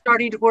also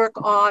starting to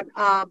work on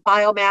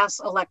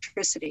biomass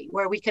electricity,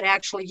 where we can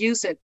actually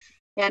use it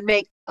and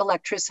make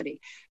electricity.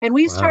 And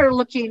we started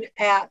looking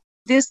at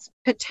this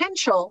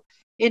potential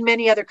in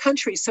many other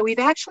countries. So we've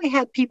actually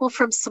had people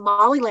from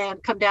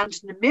Somaliland come down to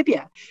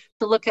Namibia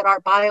to look at our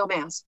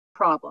biomass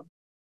problem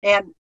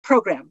and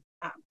program.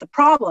 The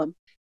problem,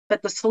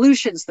 but the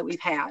solutions that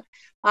we've had.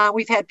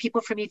 We've had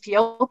people from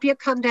Ethiopia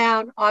come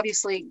down.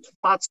 Obviously,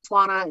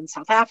 Botswana and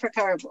South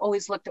Africa have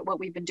always looked at what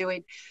we've been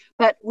doing.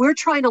 But we're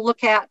trying to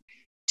look at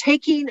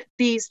taking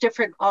these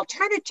different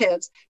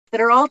alternatives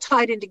that are all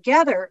tied in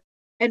together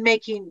and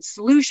making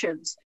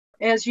solutions.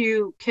 As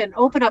you can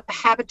open up the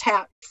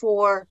habitat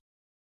for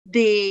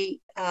the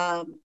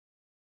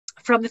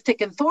from the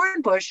thickened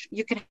thorn bush,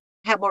 you can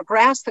have more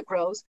grass that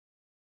grows.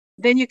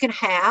 Then you can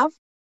have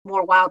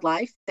more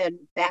wildlife. Then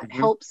that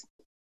helps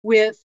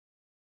with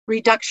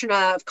reduction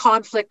of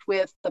conflict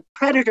with the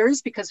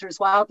predators, because there's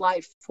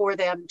wildlife for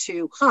them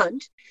to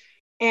hunt.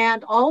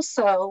 And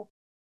also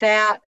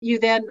that you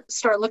then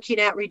start looking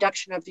at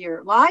reduction of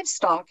your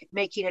livestock,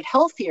 making it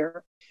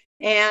healthier,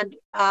 and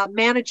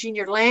managing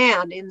your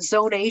land in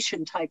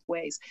zonation type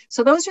ways.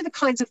 So those are the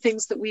kinds of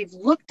things that we've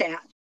looked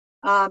at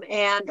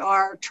and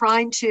are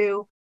trying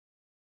to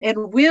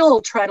and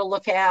will try to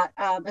look at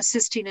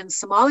assisting in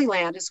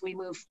Somaliland as we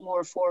move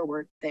more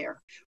forward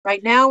there.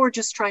 Right now, we're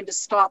just trying to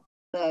stop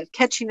the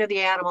catching of the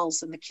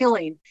animals and the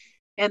killing,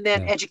 and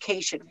then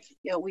education.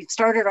 You know, we've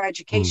started our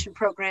education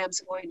programs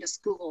and going to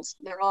schools.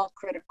 They're all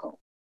critical.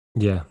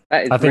 Yeah,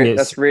 I think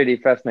that's really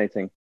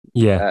fascinating.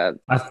 Yeah,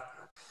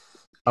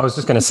 I was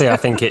just going to say, I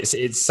think it's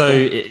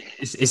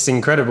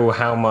incredible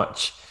how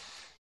much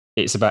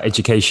it's about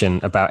education,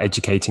 about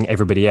educating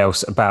everybody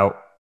else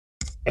about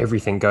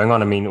everything going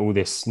on. I mean, all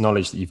this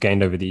knowledge that you've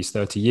gained over these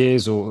 30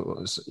 years,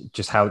 or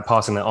just how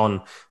passing that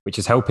on, which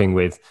is helping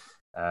with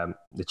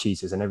the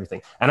cheetahs and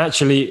everything. And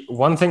actually,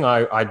 one thing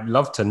I'd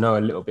love to know a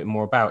little bit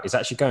more about is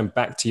actually going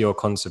back to your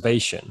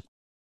conservation,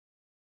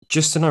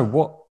 just to know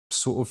what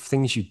sort of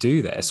things you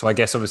do there. So I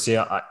guess obviously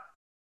I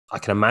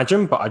can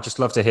imagine, but I'd just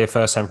love to hear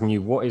firsthand from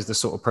you, what is the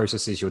sort of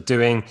processes you're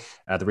doing,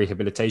 the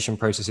rehabilitation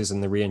processes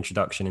and the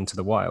reintroduction into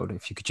the wild?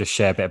 If you could just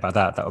share a bit about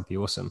that, that would be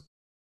awesome.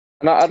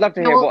 And I'd love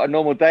to hear what a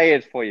normal day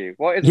is for you.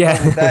 What is a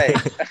normal day?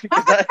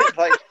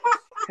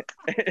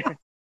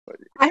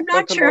 I'm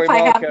not sure if I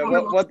have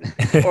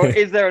or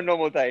is there a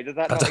normal day? Does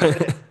that not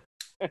exist?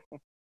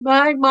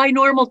 My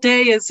normal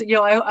day is, you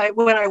know, I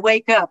when I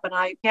wake up and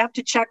I have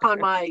to check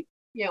on my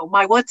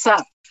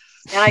WhatsApp,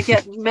 and I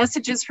get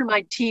messages from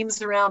my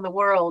teams around the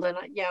world, and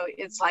you know,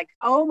 it's like,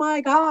 oh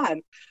my God,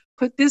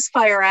 put this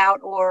fire out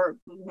or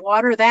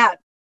water that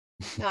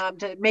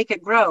to make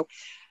it grow.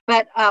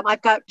 But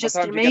I've got just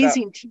an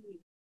amazing team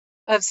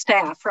of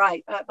staff,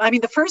 right? I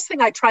mean, the first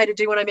thing I try to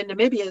do when I'm in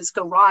Namibia is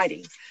go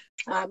riding.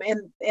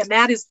 And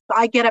that is,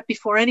 I get up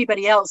before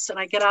anybody else and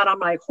I get out on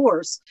my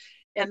horse.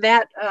 And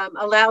that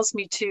allows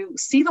me to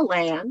see the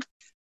land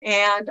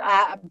and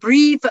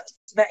breathe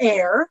the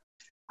air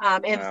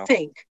and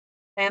think.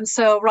 And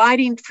so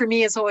riding for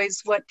me is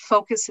always what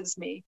focuses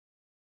me.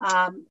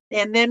 And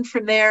then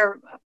from there,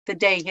 the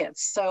day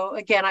hits. So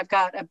again, I've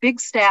got a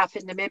big staff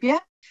in Namibia.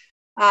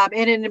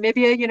 And in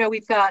Namibia, you know,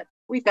 we've got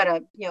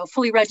a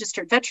fully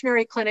registered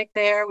veterinary clinic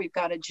there. We've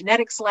got a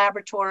genetics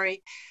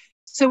laboratory.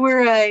 So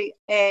we're a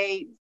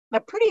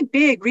pretty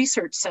big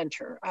research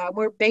center.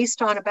 We're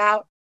based on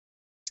about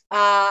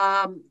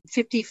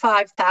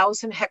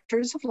 55,000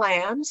 hectares of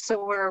land.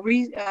 So we're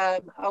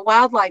a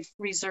wildlife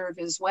reserve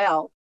as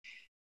well,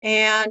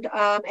 and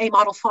a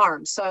model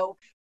farm. So,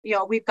 you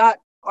know, we've got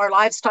our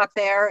livestock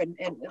there and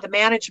the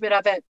management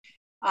of it.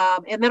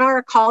 And then our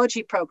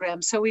ecology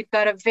program. So we've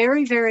got a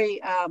very,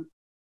 very,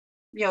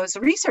 as a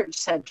research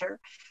center,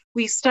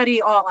 we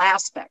study all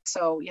aspects.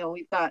 So, you know,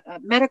 we've got a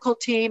medical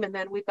team, and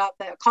then we've got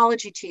the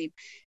ecology team.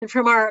 And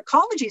from our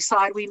ecology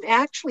side, we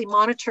actually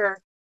monitor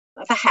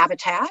the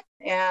habitat,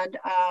 and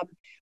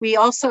we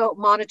also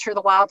monitor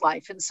the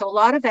wildlife. And so a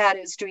lot of that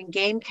is doing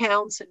game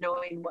counts and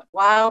knowing what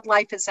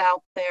wildlife is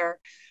out there.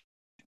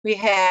 We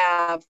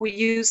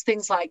use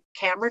things like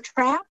camera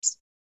traps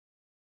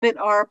that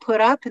are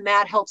put up, and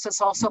that helps us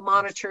also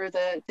monitor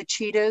the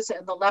cheetahs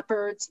and the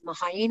leopards and the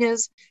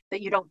hyenas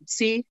that you don't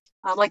see,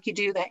 like you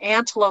do the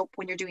antelope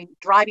when you're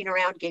driving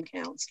around game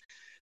counts.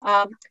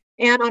 And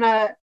on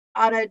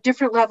a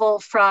different level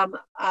from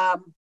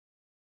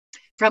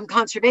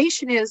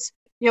conservation is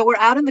we're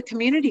out in the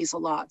communities a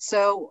lot.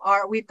 So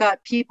we've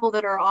got people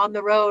that are on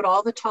the road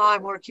all the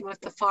time working with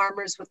the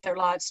farmers with their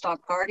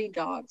livestock guarding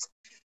dogs.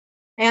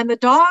 And the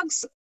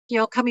dogs,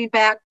 coming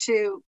back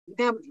to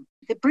them,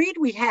 the breed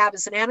we have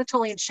is an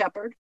Anatolian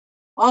Shepherd,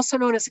 also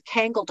known as a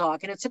Kangal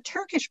dog. And it's a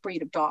Turkish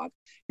breed of dog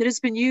that has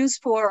been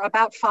used for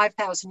about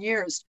 5,000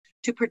 years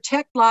to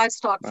protect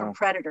livestock from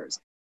predators.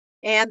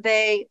 And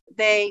they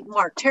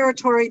mark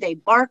territory, they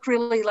bark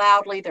really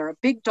loudly, they're a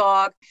big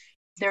dog,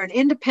 they're an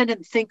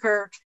independent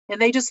thinker, and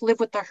they just live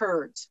with the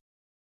herds.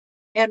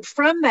 And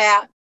from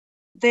that,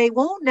 they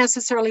won't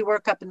necessarily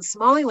work up in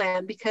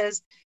Somaliland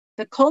because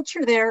the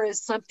culture there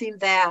is something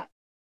that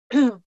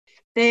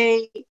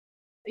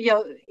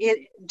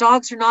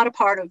dogs are not a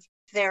part of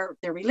their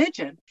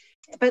religion.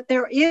 But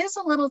there is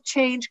a little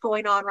change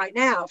going on right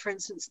now. For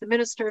instance, the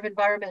Minister of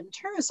Environment and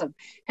Tourism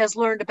has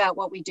learned about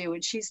what we do,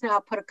 and she's now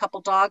put a couple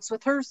dogs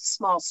with her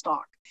small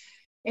stock.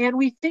 And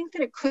we think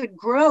that it could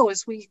grow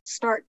as we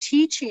start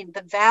teaching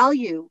the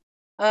value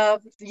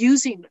of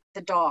using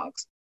the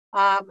dogs.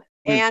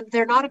 And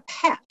they're not a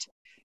pet,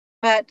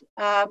 but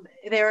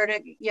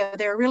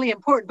they're really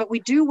important. But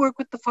we do work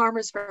with the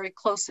farmers very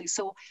closely.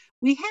 So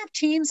we have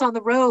teams on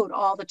the road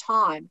all the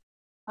time.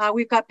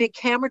 We've got big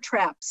camera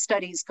trap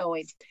studies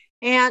going.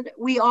 And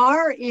we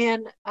are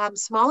in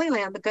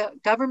Somaliland. The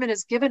government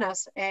has given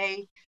us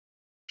a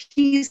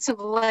piece of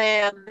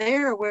land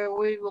there where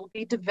we will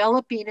be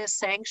developing a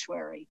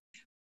sanctuary.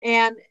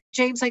 And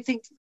James, I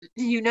think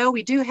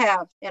we do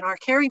have and are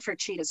caring for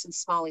cheetahs in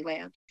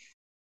Somaliland.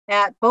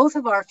 At both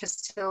of our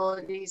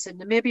facilities in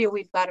Namibia,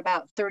 we've got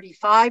about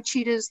 35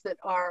 cheetahs that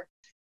are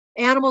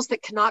animals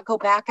that cannot go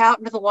back out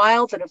into the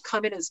wild that have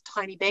come in as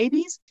tiny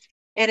babies.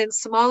 And in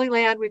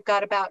Somaliland, we've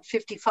got about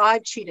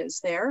 55 cheetahs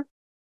there.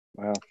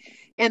 Wow.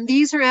 And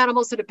these are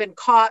animals that have been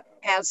caught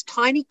as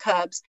tiny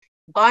cubs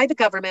by the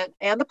government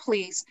and the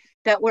police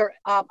that were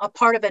a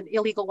part of an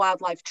illegal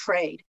wildlife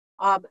trade,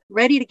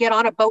 ready to get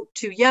on a boat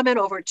to Yemen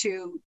over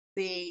to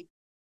the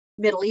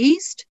Middle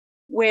East,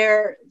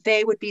 where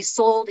they would be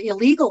sold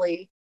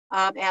illegally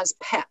as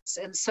pets.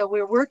 And so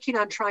we're working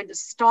on trying to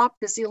stop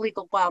this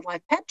illegal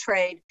wildlife pet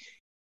trade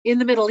in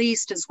the Middle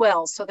East as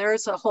well. So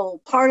there's a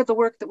whole part of the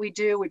work that we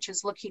do, which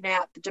is looking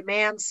at the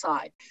demand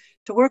side,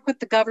 to work with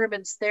the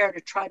governments there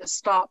to try to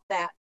stop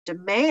that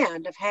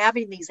demand of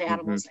having these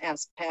animals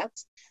as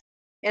pets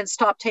and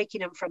stop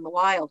taking them from the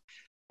wild.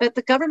 But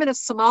the government of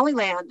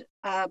Somaliland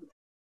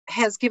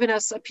has given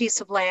us a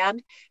piece of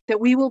land that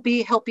we will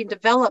be helping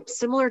develop,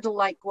 similar to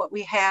like what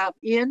we have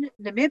in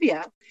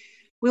Namibia.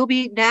 We'll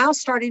be now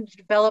starting to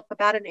develop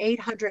about an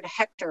 800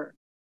 hectare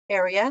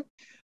area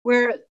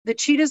where the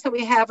cheetahs that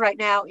we have right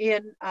now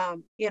in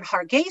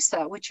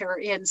Hargeisa, which are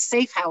in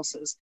safe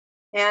houses.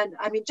 And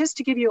I mean, just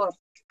to give you a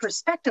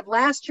perspective,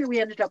 last year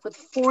we ended up with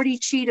 40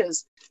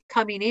 cheetahs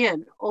coming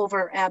in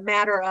over a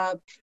matter of,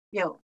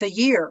 the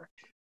year.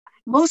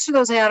 Most of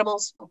those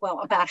animals,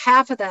 well, about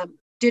half of them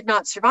did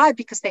not survive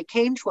because they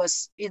came to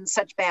us in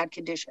such bad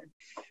condition.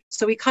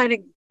 So we kind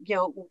of,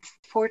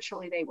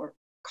 fortunately they were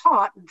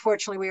caught.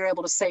 Unfortunately, we were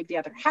able to save the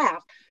other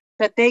half,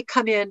 but they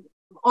come in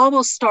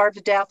almost starved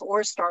to death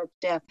or starved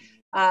to death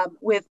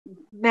with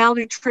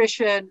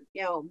malnutrition,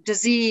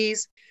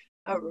 disease,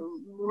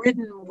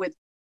 ridden with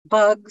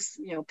bugs,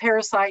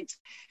 parasites.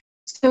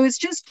 So it's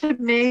just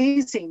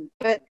amazing.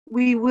 But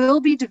we will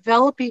be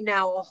developing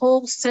now a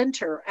whole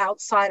center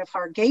outside of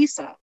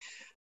Hargeisa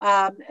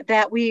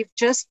that we've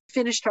just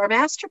finished our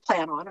master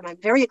plan on, and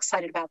I'm very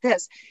excited about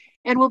this.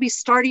 And we'll be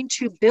starting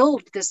to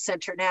build this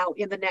center now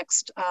in the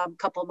next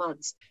couple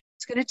months.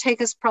 It's going to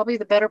take us probably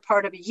the better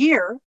part of a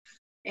year.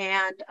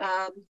 And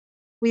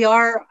we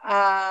are,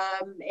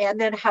 and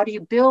then how do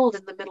you build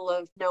in the middle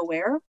of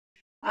nowhere?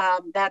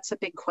 That's a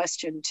big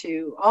question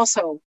too.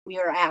 Also, we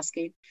are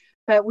asking,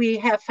 but we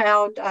have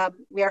found,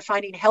 we are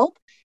finding help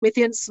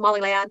within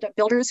Somaliland,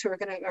 builders who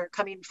are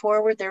coming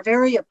forward. They're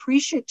very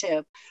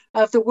appreciative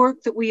of the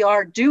work that we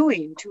are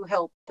doing to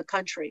help the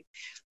country.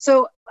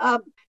 So,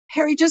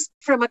 Harry, just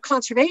from a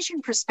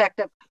conservation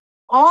perspective,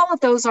 all of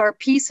those are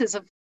pieces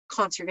of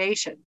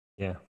conservation.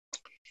 Yeah.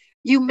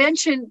 You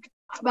mentioned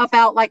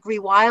about like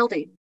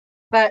rewilding,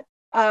 but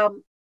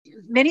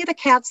many of the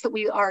cats that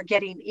we are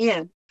getting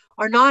in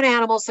are not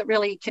animals that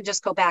really can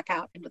just go back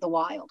out into the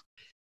wild.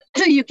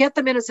 You get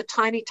them in as a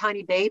tiny,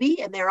 tiny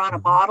baby and they're on a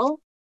bottle.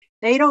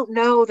 They don't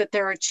know that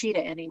they're a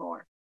cheetah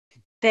anymore.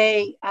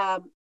 Then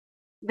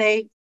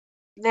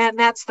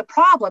that's the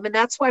problem. And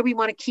that's why we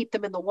want to keep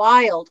them in the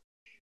wild,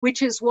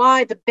 which is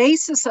why the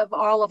basis of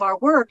all of our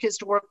work is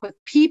to work with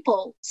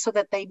people so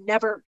that they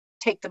never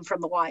take them from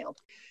the wild.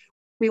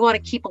 We want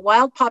to keep a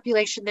wild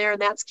population there,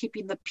 and that's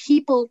keeping the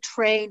people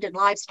trained in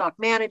livestock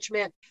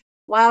management,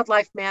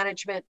 wildlife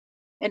management,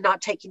 and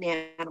not taking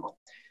the animal.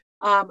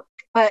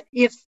 But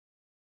if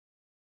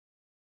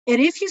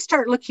you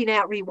start looking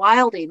at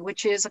rewilding,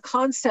 which is a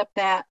concept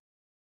that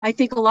I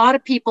think a lot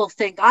of people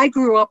think, I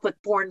grew up with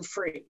born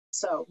free.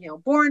 So,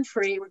 born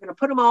free, we're going to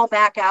put them all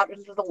back out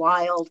into the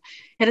wild,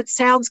 and it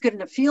sounds good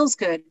and it feels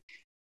good.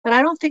 But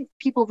I don't think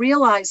people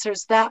realize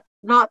there's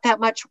not that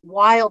much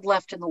wild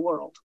left in the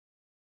world.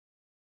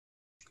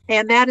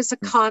 And that is a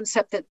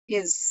concept that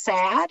is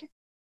sad,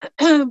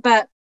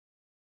 but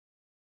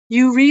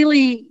you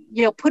really,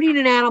 putting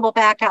an animal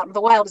back out in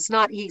the wild is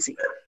not easy.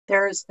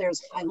 There's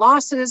high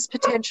losses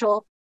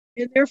potential,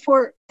 and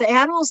therefore the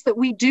animals that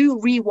we do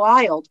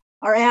rewild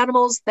are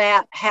animals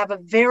that have a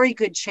very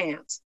good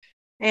chance.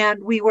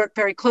 And we work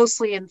very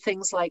closely in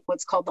things like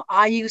what's called the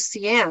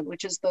IUCN,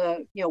 which is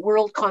the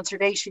World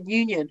Conservation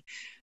Union,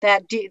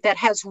 that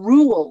has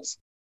rules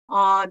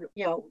on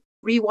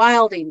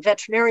rewilding,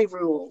 veterinary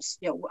rules.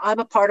 I'm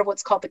a part of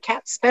what's called the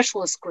cat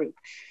specialist group,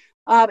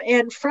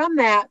 and from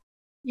that,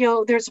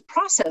 there's a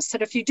process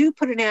that if you do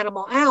put an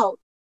animal out,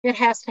 it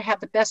has to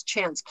have the best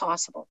chance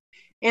possible.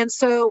 And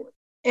so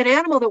an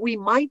animal that we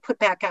might put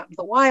back out in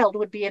the wild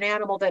would be an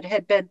animal that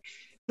had been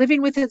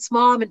living with its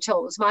mom until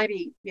it was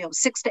maybe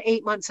 6 to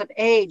 8 months of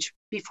age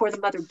before the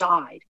mother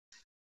died.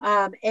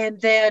 And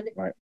then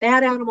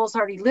that animal's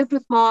already lived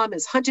with mom,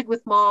 is hunted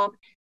with mom.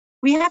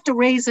 We have to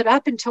raise it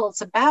up until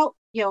it's about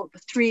 2.5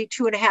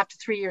 to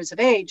 3 years of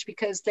age,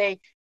 because they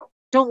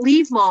don't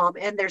leave mom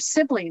and their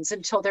siblings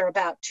until they're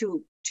about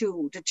 2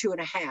 to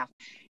 2.5.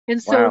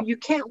 And so you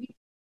can't leave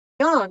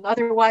young,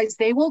 otherwise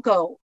they will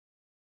go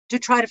to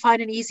try to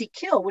find an easy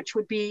kill, which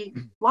would be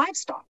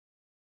livestock.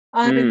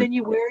 And then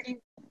where do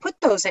you put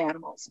those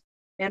animals?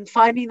 And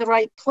finding the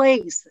right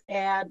place.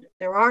 And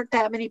there aren't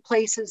that many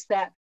places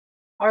that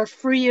are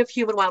free of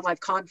human wildlife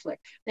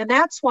conflict. And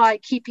that's why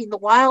keeping the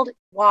wild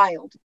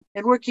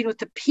and working with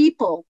the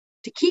people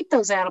to keep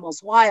those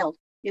animals wild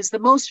is the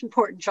most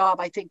important job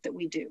I think that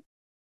we do.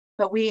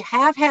 But we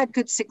have had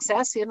good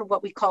success in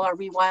what we call our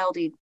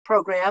rewilding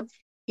program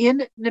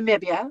in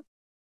Namibia.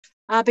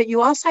 But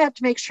you also have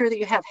to make sure that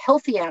you have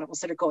healthy animals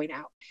that are going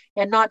out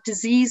and not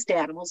diseased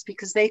animals,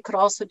 because they could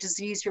also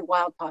disease your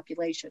wild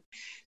population.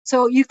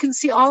 So you can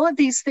see all of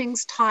these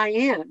things tie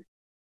in.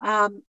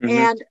 And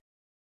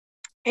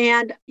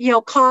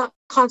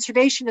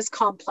conservation is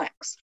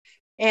complex,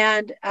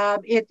 and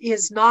it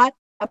is not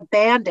a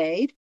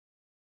Band-Aid.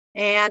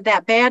 And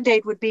that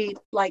Band-Aid would be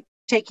like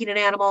taking an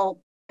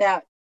animal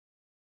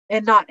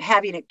and not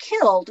having it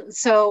killed.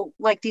 So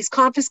like these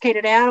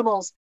confiscated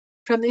animals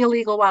from the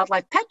illegal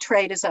wildlife pet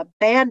trade is a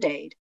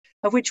Band-Aid,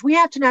 of which we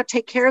have to now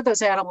take care of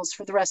those animals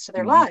for the rest of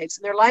their lives.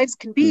 And their lives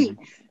can be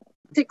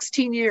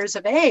 16 years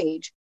of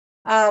age.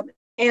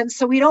 And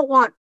so we don't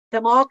want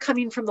them all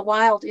coming from the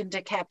wild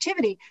into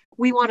captivity.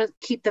 We want to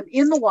keep them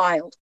in the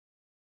wild.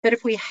 But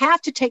if we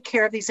have to take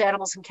care of these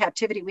animals in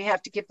captivity, we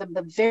have to give them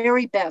the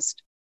very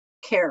best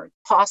care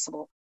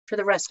possible for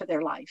the rest of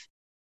their life.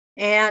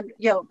 And,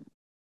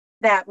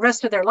 that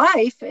rest of their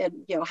life,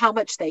 and, how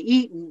much they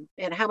eat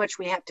and how much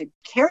we have to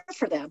care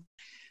for them.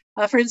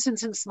 For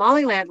instance, in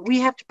Somaliland,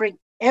 we have to bring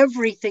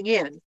everything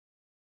in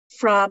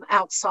from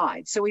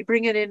outside. So we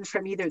bring it in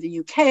from either the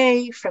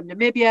UK, from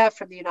Namibia,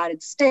 from the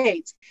United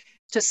States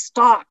to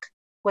stock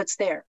what's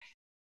there.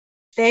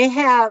 They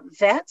have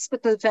vets,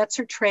 but the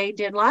vets are trained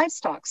in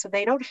livestock, so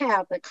they don't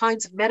have the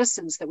kinds of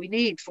medicines that we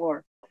need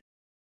for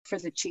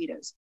the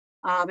cheetahs.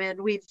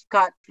 And we've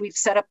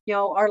set up,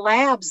 our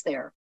labs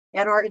there,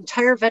 and our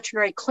entire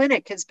veterinary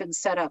clinic has been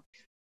set up.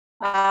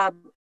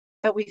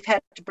 But we've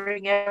had to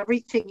bring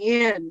everything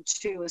in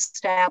to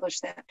establish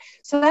that.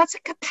 So that's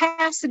a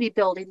capacity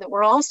building that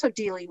we're also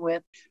dealing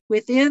with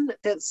within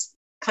this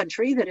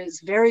country that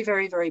is very,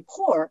 very, very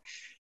poor.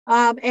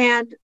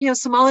 And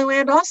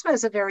Somaliland also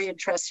has a very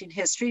interesting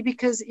history,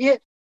 because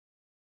it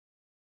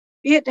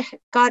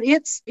got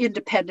its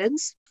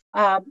independence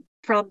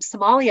from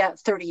Somalia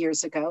 30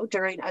 years ago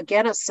during,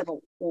 again, a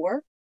civil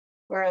war.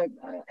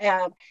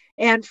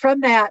 And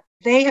from that,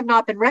 they have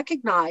not been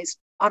recognized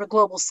on a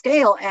global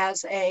scale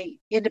as a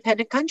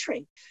independent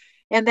country.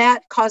 And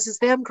that causes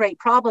them great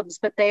problems.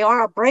 But they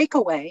are a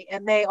breakaway,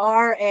 and they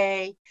are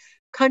a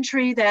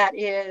country that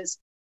is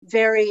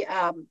very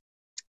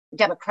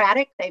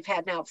democratic. They've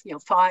had now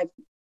 5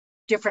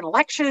 different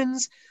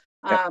elections.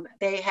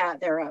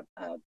 They're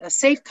a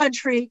safe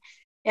country.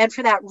 And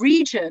for that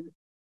region,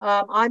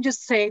 I'm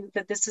just saying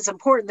that this is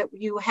important, that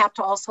you have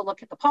to also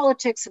look at the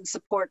politics and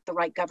support the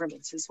right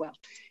governments as well.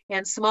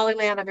 And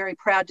Somaliland, I'm very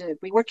proud to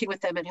be working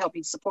with them and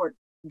helping support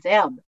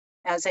them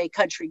as a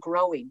country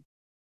growing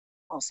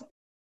also.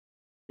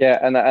 Yeah,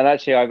 and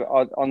actually,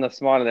 on the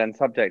Somaliland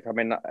subject, I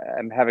mean,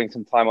 I'm having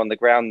some time on the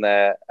ground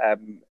there.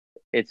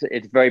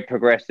 It's very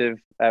progressive,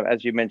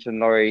 as you mentioned,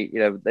 Laurie.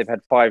 They've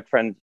had 5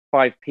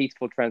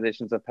 peaceful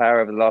transitions of power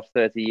over the last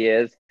 30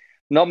 years.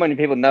 Not many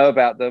people know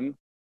about them,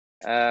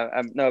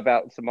 know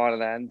about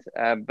Somaliland,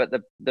 but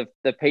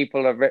the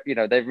people are,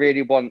 they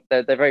really want.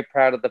 They're very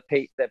proud of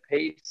their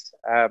peace,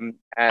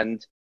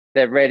 and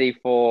they're ready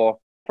for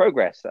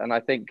progress. And I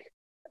think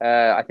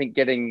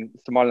getting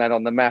Somaliland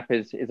on the map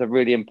is a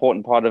really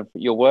important part of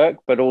your work,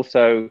 but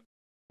also,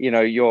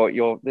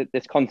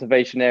 this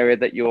conservation area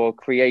that you're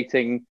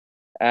creating,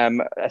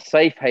 a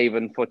safe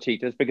haven for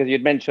cheetahs, because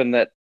you'd mentioned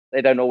that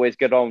they don't always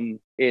get on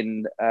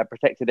in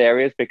protected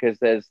areas because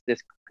there's this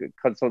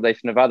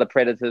consolidation of other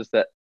predators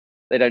that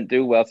they don't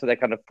do well, so they're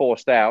kind of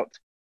forced out.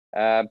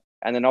 And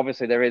then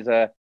obviously there is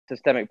a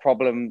systemic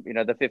problem,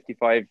 the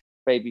 55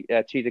 baby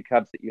cheetah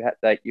cubs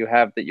that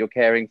you're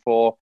caring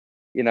for,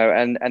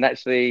 and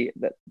actually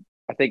that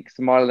I think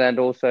Somaliland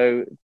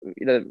also,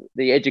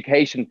 the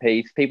education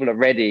piece, people are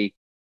ready,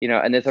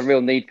 and there's a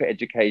real need for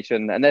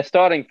education, and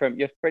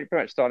you're pretty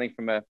much starting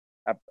from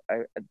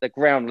the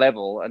ground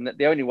level, and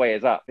the only way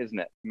is up, isn't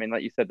it? I mean,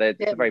 like you said,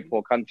 it's a very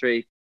poor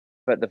country,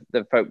 but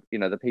the folk,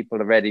 the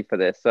people are ready for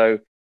this. So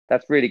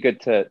that's really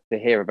good to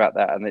hear about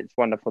that, and it's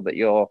wonderful that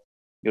you're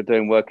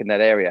doing work in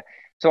that area.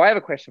 So I have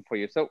a question for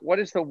you. So what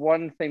is the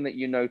one thing that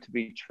you know to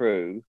be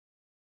true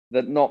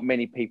that not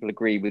many people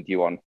agree with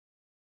you on?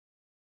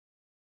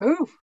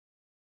 Ooh.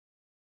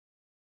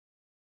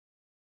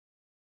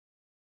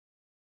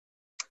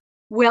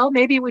 Well,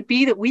 maybe it would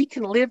be that we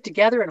can live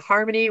together in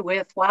harmony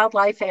with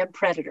wildlife and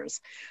predators.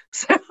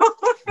 So,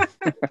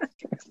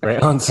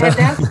 great answer.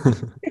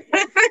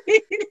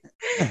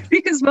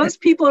 Because most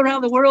people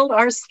around the world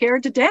are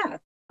scared to death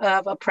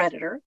of a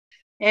predator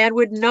and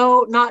would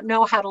not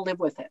know how to live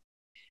with it.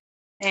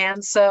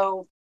 And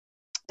so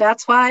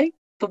that's why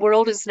the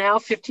world is now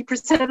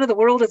 50% of the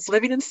world is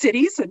living in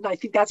cities. And I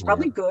think that's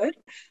probably good.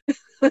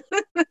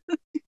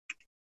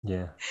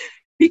 Yeah.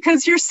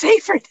 Because you're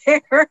safer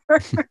there.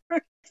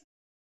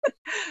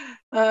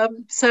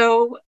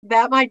 So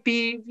that might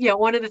be,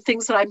 one of the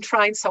things that I'm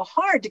trying so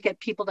hard to get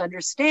people to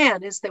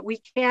understand is that we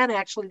can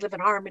actually live in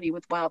harmony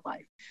with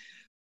wildlife.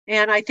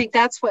 And I think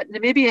that's what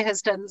Namibia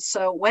has done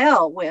so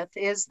well with,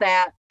 is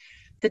that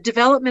the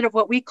development of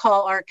what we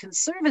call our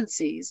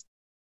conservancies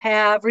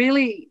have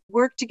really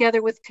worked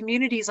together with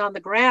communities on the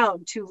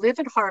ground to live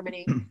in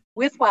harmony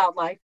with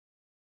wildlife.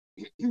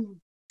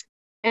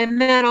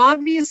 And then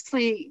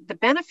obviously the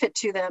benefit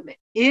to them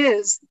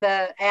is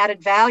the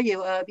added value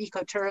of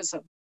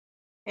ecotourism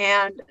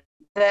and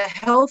the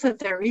health of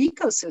their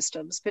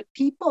ecosystems. But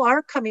people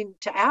are coming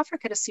to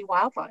Africa to see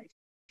wildlife.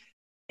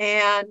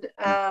 And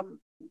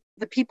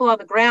the people on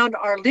the ground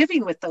are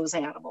living with those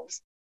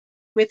animals.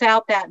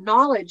 Without that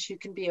knowledge, you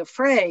can be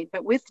afraid,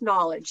 but with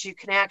knowledge, you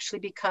can actually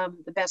become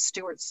the best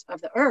stewards of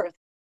the earth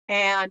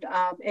and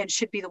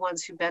should be the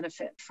ones who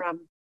benefit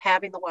from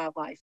having the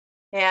wildlife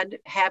and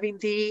having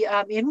the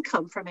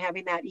income from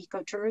having that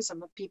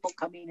ecotourism of people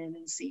coming in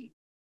and seeing.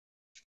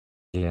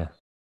 Yeah,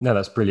 no,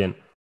 that's brilliant.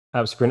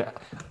 Absolutely brilliant.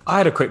 I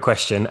had a quick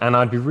question, and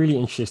I'd be really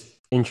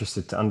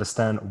interested to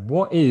understand,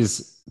 what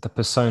is the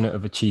persona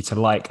of a cheetah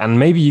like? And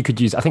maybe you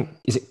could use, I think,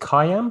 is it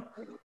Khayyam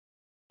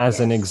as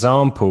an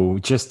example,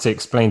 just to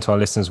explain to our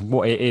listeners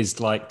what it is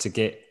like to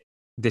get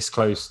this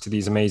close to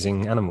these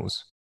amazing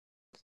animals.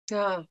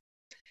 Well,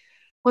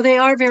 they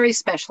are very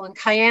special. And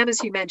Khayyam,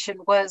 as you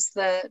mentioned, was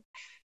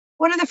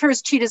one of the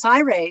first cheetahs I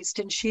raised,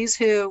 and she's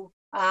who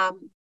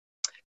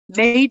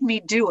made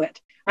me do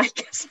it, I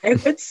guess I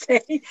would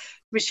say.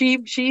 But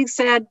she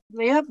said,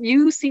 "Yep,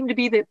 you seem to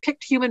be the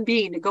picked human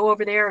being to go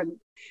over there and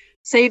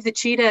save the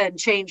cheetah and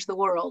change the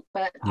world."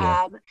 But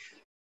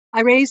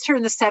I raised her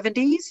in the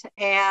 70s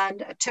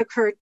and took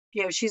her,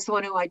 she's the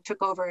one who I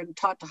took over and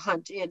taught to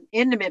hunt in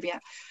Namibia.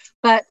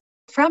 But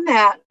from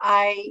that,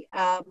 I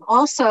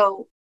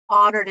also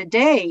honored a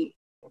day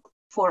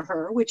for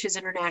her, which is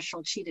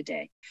International Cheetah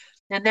Day.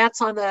 And that's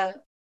on the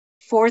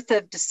 4th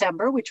of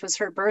December, which was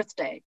her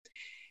birthday.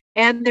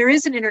 And there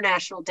is an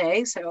international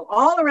day. So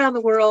all around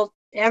the world,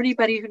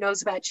 everybody who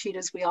knows about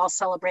cheetahs, we all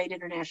celebrate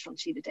International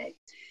Cheetah Day.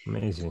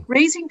 Amazing.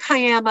 Raising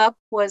Khayyam up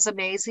was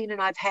amazing.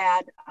 And I've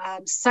had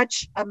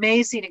such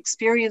amazing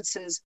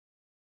experiences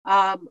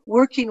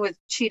working with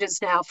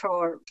cheetahs now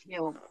for,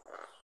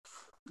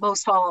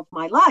 most all of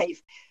my life.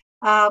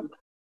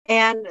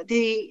 And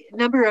the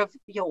number of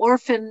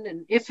orphan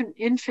and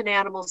infant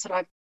animals that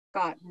I've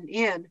gotten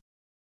in.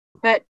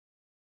 But,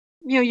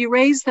 you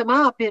raise them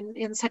up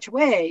in such a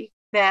way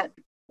that,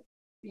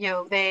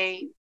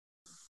 they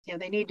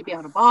need to be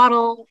on a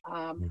bottle.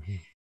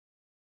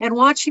 And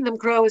watching them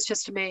grow is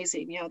just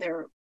amazing.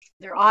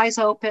 Their eyes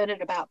open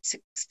at about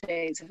 6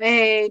 days of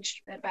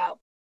age. At about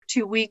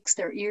 2 weeks,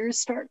 their ears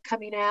start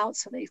coming out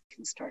so they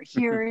can start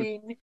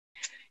hearing.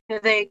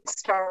 They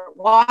start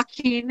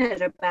walking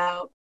at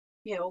about,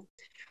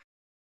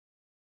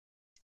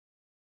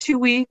 2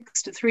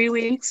 weeks to 3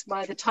 weeks.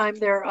 By the time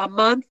they're a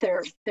month,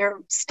 they're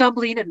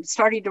stumbling and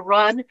starting to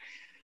run.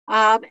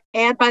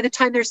 And by the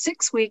time they're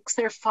 6 weeks,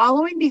 they're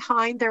following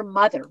behind their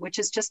mother, which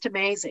is just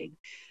amazing.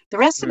 The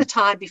rest of the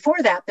time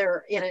before that,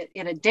 they're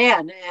in a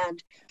den,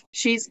 and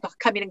she's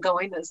coming and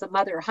going as the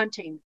mother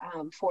hunting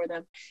for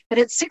them. But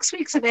at 6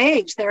 weeks of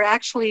age, they're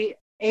actually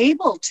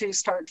able to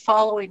start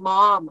following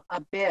mom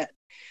a bit.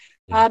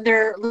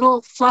 They're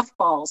little fluff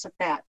balls at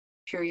that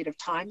period of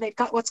time. They've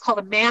got what's called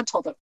a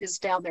mantle that is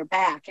down their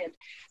back, and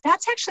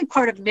that's actually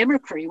part of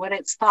mimicry, when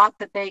it's thought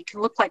that they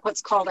can look like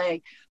what's called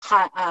a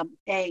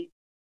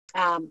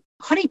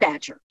honey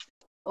badger,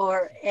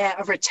 or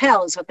a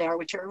ratel is what they are,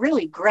 which are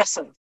really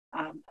aggressive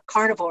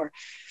carnivore.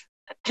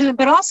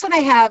 But also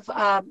they have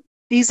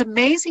these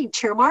amazing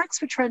tear marks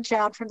which run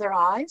down from their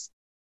eyes,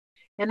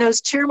 and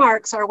those tear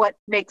marks are what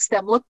makes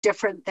them look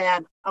different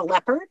than a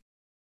leopard.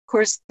 Of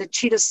course, the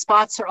cheetah's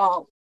spots are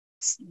all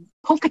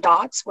polka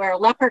dots, where a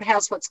leopard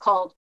has what's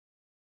called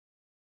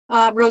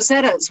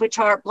rosettas, which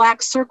are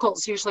black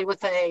circles, usually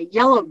with a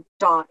yellow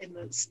dot in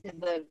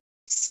the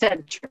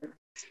center.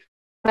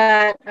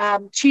 But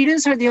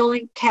cheetahs are the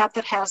only cat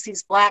that has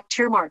these black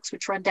tear marks,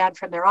 which run down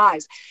from their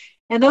eyes.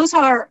 And those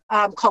are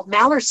called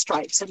Mallard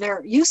stripes, and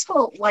they're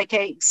useful like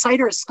a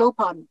sight or a scope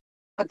on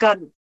a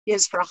gun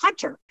is for a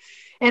hunter.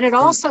 And it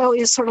also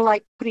is sort of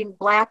like putting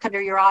black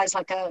under your eyes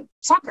like a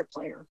soccer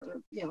player,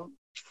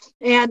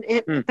 and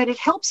but it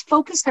helps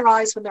focus their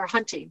eyes when they're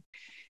hunting.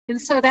 And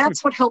so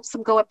that's what helps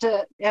them go up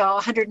to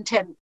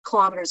 110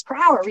 kilometers per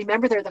hour.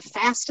 Remember, they're the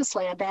fastest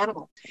land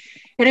animal.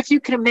 And if you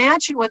can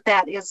imagine what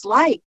that is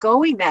like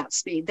going that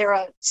speed, they're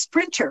a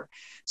sprinter.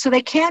 So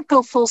they can't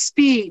go full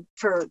speed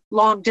for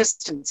long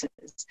distances.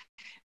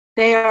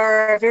 They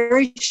are a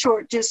very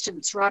short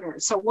distance runner.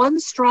 So one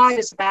stride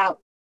is about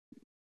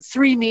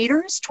 3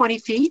 meters, 20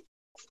 feet.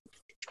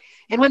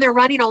 And when they're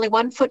running, only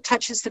one foot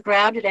touches the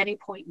ground at any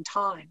point in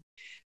time.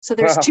 So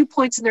there's 2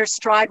 points in their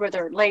stride where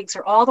their legs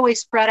are all the way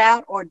spread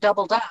out or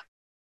doubled up.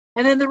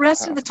 And then the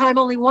rest of the time,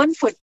 only 1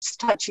 foot's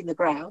touching the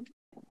ground.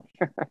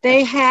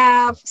 They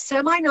have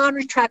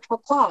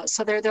semi-non-retractable claws.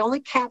 So they're the only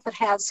cat that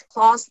has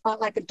claws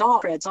not like a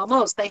dog threads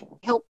almost. They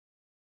help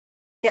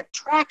get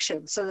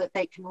traction so that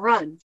they can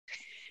run.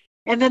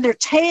 And then their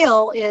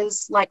tail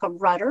is like a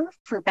rudder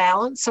for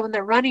balance. So when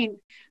they're running,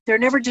 they're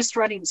never just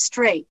running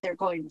straight. They're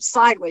going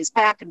sideways,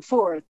 back and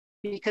forth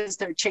because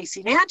they're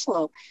chasing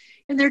antelope.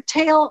 And their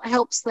tail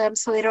helps them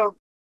so they don't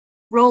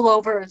roll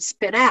over and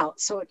spin out.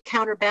 So it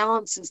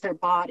counterbalances their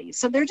body.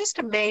 So they're just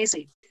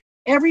amazing.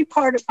 Every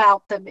part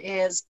about them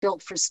is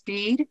built for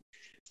speed.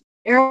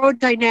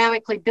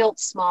 Aerodynamically built,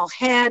 small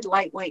head,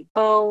 lightweight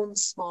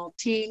bones, small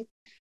teeth,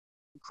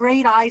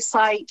 great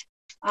eyesight.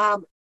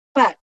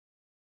 But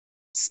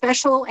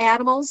special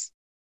animals,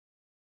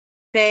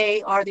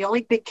 they are the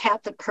only big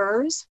cat that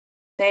purrs.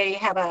 They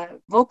have a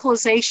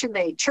vocalization.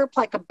 They chirp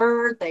like a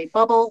bird. They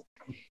bubble,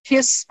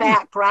 hiss,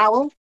 spat,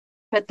 growl.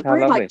 But the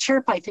bird-like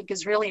chirp, I think,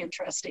 is really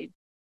interesting.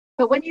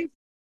 But when you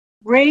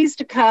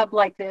raised a cub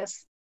like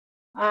this,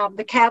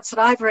 the cats that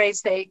I've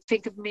raised, they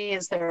think of me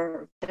as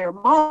their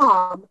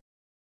mom.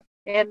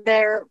 And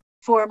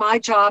therefore, my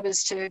job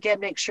is to, again,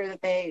 make sure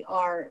that they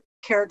are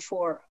cared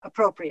for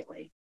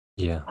appropriately.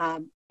 Yeah.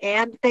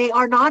 And they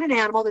are not an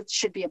animal that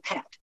should be a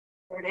pet.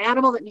 They're an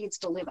animal that needs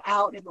to live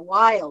out in the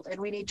wild, and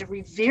we need to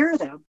revere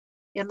them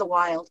in the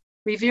wild,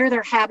 revere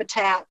their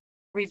habitat,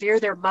 revere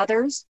their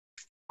mothers,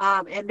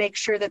 and make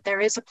sure that there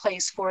is a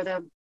place for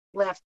them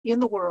left in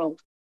the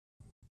world.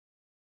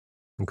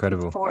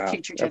 Incredible. For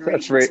future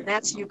generations. And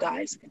that's you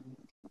guys.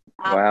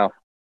 Wow.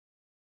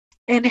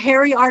 And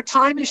Harry, our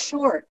time is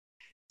short.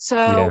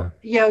 So,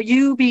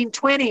 you being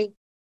 20,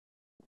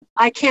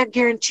 I can't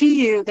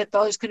guarantee you that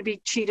there's going to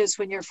be cheetahs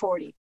when you're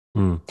 40,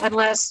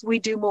 unless we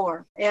do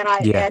more.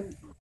 And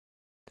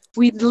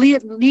we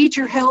need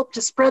your help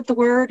to spread the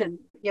word, and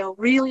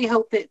really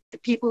hope that the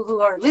people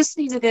who are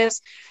listening to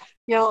this,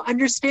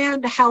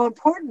 understand how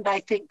important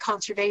I think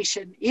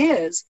conservation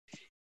is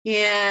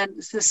in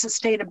the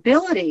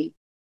sustainability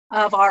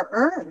of our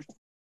earth.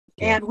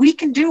 And we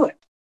can do it.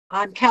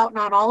 I'm counting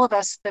on all of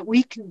us that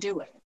we can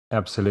do it.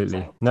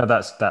 Absolutely. No,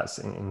 that's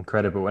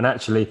incredible. And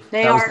actually,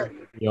 they that are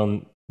was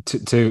on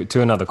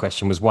to another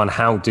question was, one,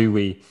 how do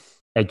we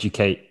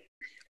educate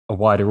a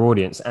wider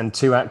audience? And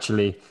two,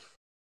 actually,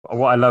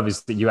 what I love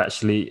is that you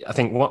actually, I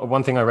think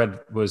one thing I read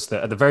was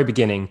that at the very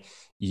beginning,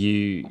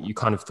 you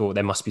kind of thought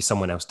there must be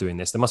someone else doing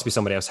this. There must be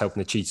somebody else helping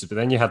the cheetahs. But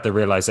then you had the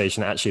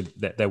realization actually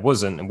that there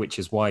wasn't, and which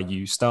is why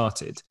you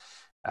started.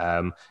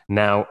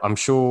 Now, I'm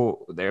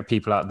sure there are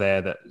people out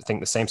there that think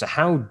the same. So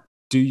how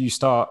do you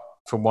start,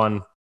 for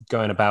one,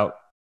 going about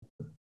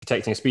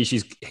protecting a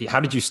species? How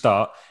did you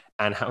start,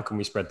 and how can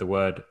we spread the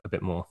word a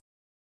bit more?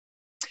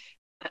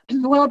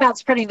 Well, about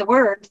spreading the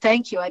word,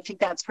 thank you. I think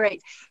that's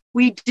great.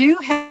 We do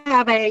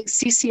have a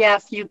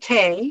CCF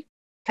UK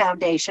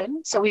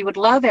Foundation, so we would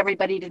love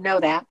everybody to know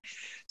that.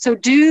 So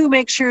do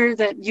make sure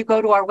that you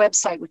go to our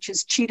website, which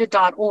is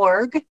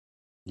cheetah.org.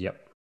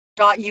 Yep.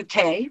 .uk.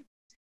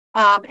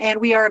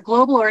 And we are a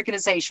global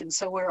organization,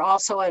 so we're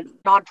also a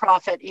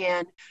nonprofit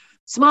in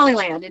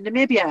Somaliland, in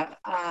Namibia.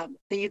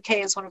 The UK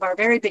is one of our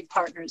very big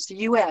partners, the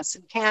US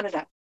and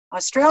Canada,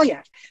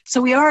 Australia.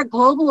 So we are a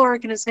global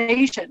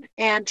organization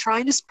and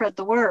trying to spread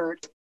the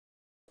word.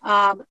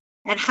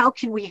 And how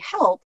can we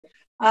help?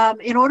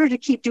 In order to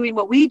keep doing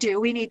what we do,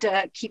 we need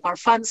to keep our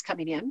funds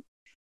coming in.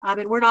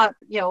 And we're not,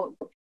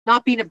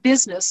 not being a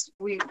business,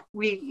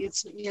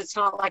 it's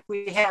not like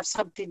we have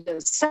something to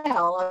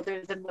sell,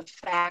 other than the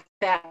fact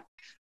that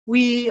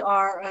we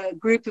are a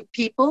group of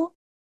people,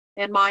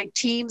 and my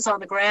teams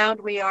on the ground,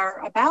 we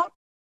are about,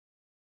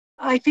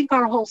 I think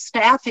our whole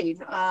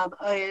staffing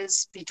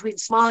is between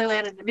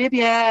Somaliland and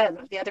Namibia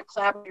and the other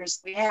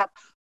collaborators we have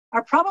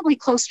are probably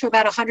close to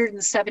about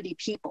 170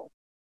 people.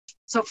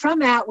 So from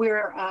that,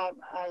 we're a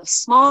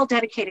small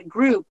dedicated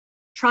group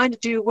trying to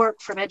do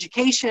work from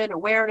education,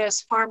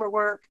 awareness, farmer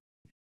work,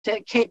 to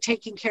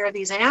taking care of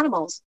these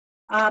animals.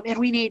 And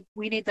we need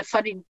the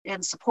funding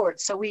and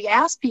support. So we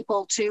ask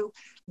people to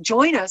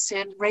join us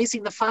in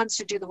raising the funds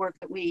to do the work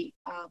that we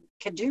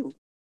can do.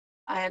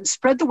 and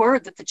spread the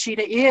word that the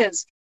cheetah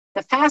is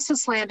the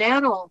fastest land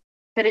animal,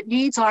 but it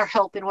needs our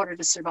help in order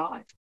to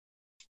survive.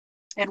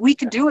 And we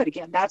can do it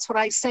again. That's what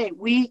I say.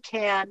 We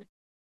can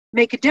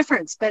make a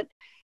difference. But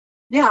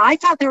yeah, I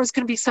thought there was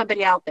going to be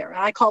somebody out there.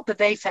 I call it the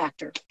they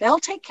factor. They'll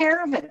take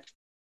care of it.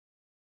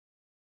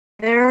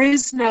 There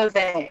is no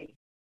they.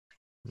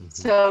 Mm-hmm.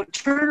 So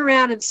turn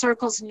around in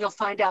circles and you'll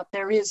find out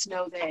there is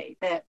no they,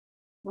 that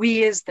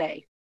we is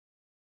they.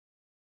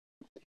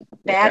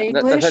 Bad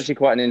English, that's actually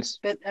quite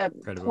but a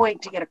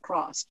point to get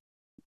across.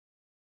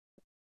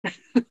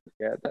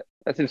 Yeah,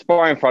 that's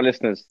inspiring for our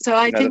listeners. So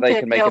I think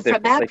that,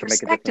 from that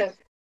perspective,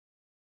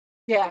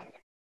 yeah,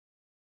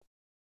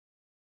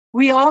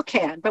 we all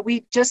can, but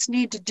we just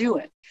need to do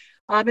it.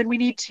 And we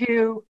need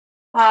to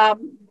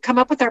come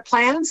up with our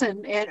plans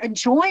and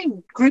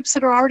join groups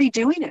that are already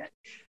doing it.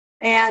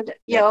 And,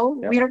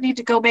 we don't need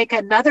to go make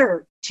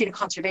another cheetah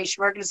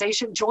conservation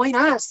organization. Join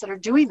us that are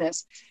doing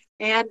this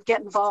and get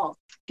involved.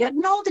 Get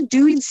involved in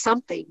doing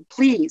something,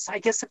 please. I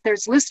guess if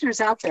there's listeners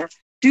out there,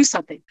 do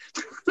something.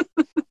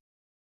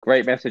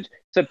 Great message.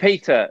 So,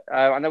 Peter,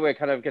 I know we're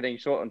kind of getting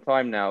short on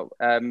time now.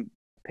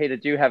 Peter,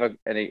 do you have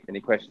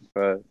any questions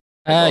for?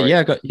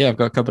 I've got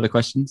a couple of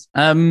questions.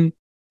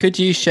 Could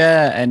you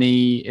share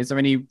is there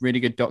any really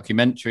good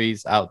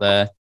documentaries out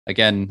there?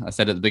 Again, I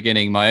said at the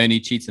beginning, my only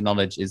cheetah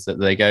knowledge is that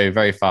they go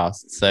very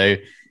fast. So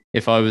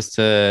if I was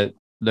to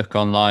look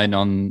online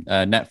on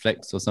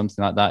Netflix or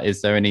something like that,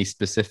 is there any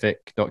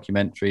specific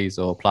documentaries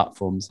or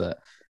platforms that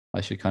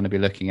I should kind of be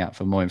looking at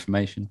for more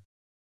information?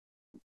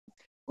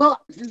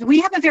 Well, we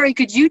have a very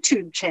good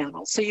YouTube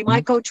channel. So you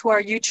might go to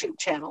our YouTube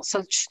channel.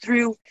 So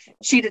through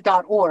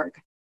cheetah.org.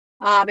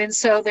 And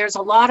so there's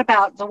a lot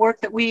about the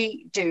work that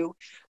we do.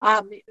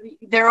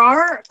 There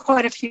are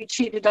quite a few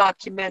cheetah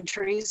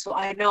documentaries.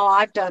 I know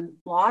I've done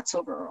lots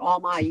over all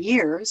my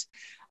years.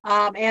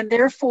 And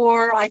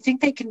therefore, I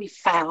think they can be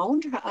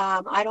found.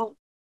 Let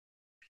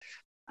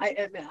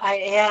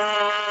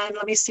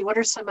me see, what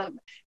are some of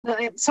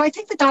them? So I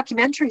think the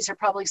documentaries are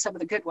probably some of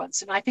the good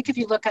ones. And I think if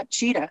you look up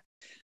cheetah,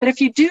 but if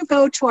you do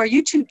go to our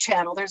YouTube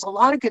channel, there's a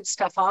lot of good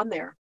stuff on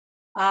there.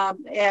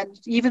 And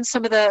even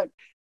some of the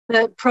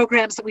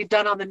programs that we've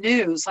done on the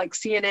news, like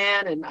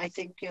CNN and I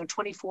think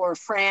 24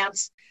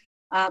 France.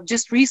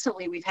 Just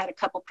recently, we've had a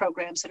couple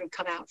programs that have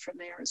come out from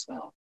there as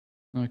well.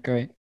 Oh,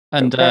 great!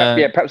 And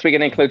perhaps we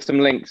can include some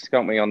links,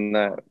 can't we, on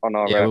our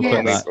when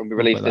we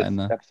release this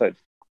episode.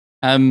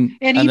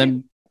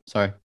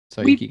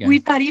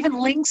 We've got even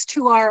links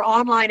to our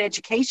online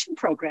education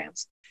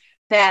programs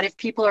that if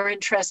people are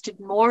interested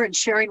more in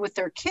sharing with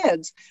their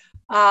kids,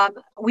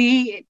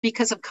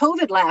 because of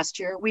COVID last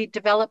year, we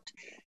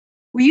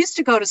used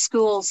to go to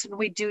schools and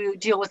we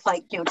deal with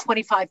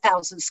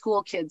 25,000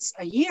 school kids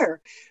a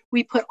year.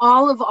 We put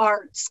all of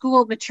our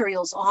school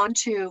materials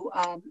onto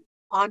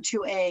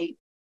a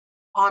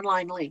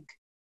online link.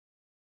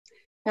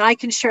 And I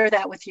can share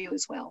that with you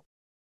as well.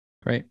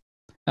 Great.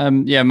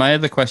 My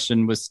other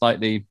question was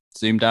slightly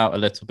zoomed out a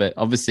little bit.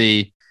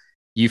 Obviously,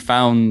 you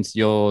found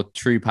your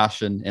true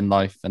passion in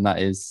life, and that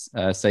is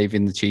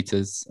saving the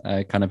cheetahs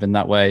kind of in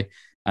that way.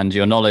 And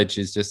your knowledge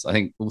is just, I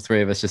think all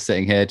three of us just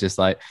sitting here just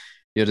like,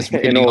 you're just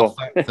reading off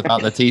facts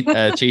about the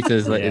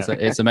cheetahs.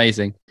 It's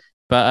amazing.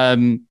 But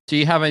do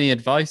you have any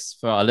advice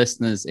for our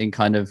listeners in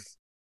kind of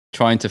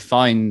trying to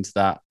find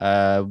that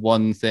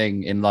one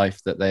thing in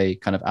life that they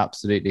kind of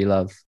absolutely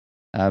love?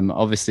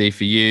 Obviously,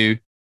 for you,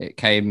 it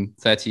came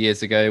 30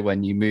 years ago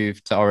when you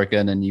moved to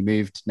Oregon and you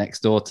moved next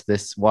door to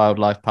this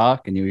wildlife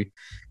park and you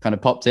kind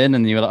of popped in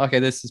and you were like, okay,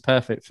 this is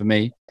perfect for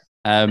me.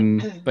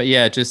 But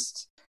yeah,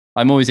 just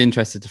I'm always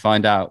interested to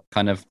find out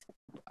kind of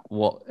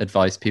what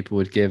advice people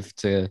would give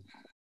to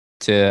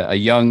a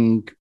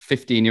young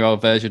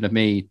 15-year-old version of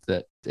me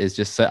that is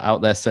just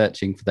out there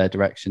searching for their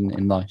direction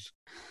in life.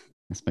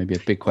 That's maybe a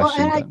big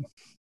question. Well,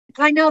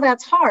 I know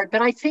that's hard,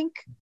 but I think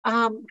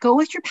go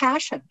with your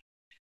passion.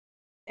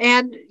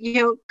 And,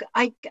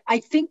 I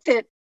think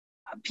that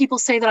people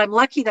say that I'm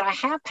lucky that I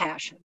have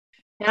passion,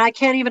 and I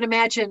can't even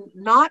imagine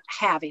not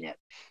having it.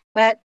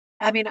 But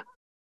I mean,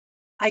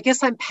 I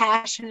guess I'm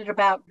passionate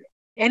about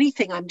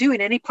anything I'm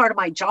doing, any part of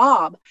my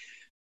job.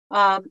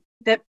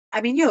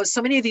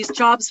 So many of these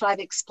jobs that I've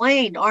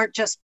explained aren't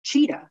just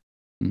cheetah.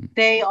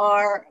 They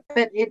are,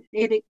 but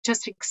it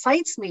just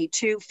excites me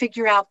to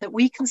figure out that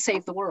we can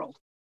save the world.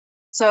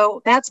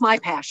 So that's my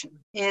passion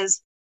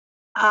is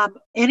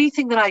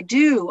anything that I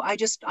do,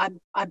 I'm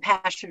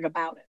passionate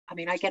about it. I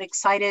mean, I get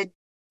excited,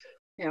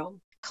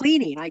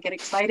 cleaning, I get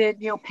excited,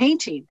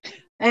 painting.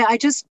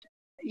 It's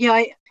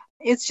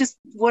just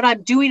what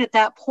I'm doing at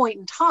that point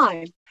in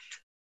time.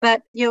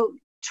 But,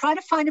 try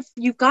to find if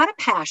you've got a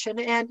passion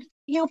and,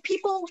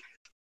 people,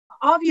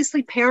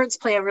 obviously parents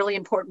play a really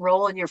important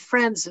role and your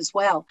friends as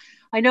well.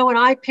 I know when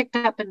I picked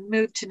up and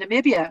moved to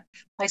Namibia,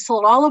 I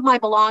sold all of my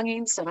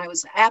belongings and I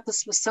was at the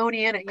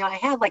Smithsonian and I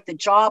had like the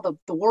job of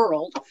the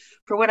world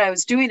for what I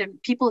was doing.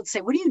 And people would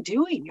say, what are you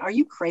doing? Are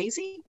you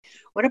crazy?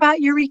 What about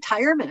your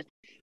retirement?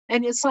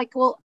 And it's like,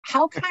 well,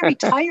 how can I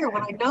retire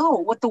when I know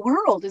what the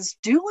world is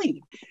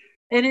doing?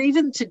 And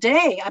even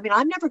today, I mean,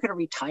 I'm never going to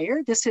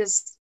retire. This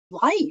is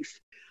life.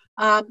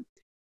 And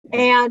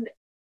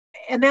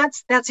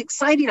that's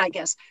exciting, I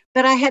guess.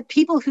 But I had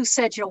people who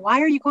said,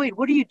 why are you going?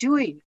 What are you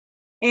doing?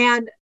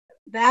 And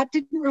that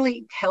didn't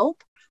really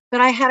help.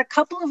 But I had a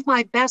couple of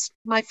my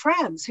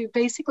friends who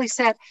basically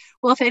said,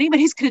 well, if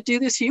anybody's going to do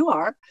this, you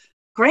are.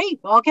 Great.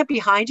 I'll get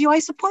behind you. I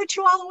support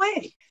you all the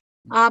way.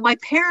 My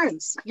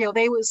parents,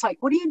 they was like,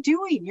 what are you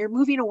doing? You're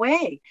moving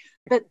away.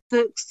 But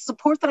the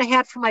support that I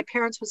had from my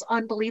parents was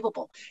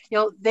unbelievable.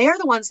 They're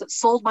the ones that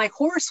sold my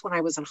horse when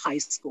I was in high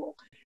school.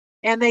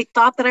 And they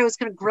thought that I was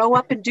going to grow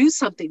up and do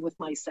something with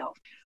myself.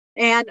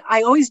 And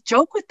I always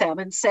joke with them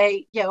and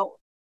say,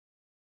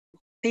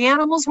 the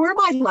animals were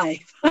my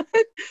life.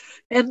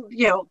 And,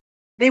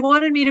 they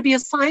wanted me to be a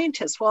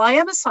scientist. Well, I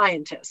am a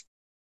scientist,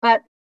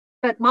 but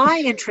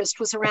my interest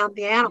was around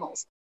the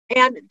animals.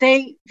 And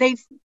they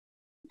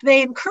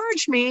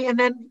encouraged me, and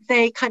then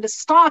they kind of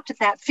stopped at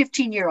that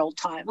 15-year-old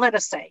time, let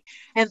us say,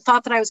 and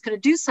thought that I was going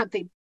to do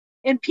something.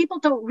 And people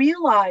don't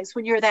realize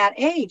when you're that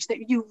age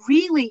that you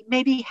really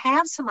maybe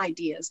have some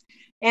ideas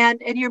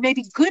and you're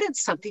maybe good at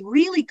something,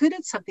 really good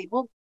at something.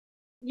 Well,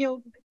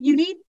 you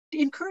need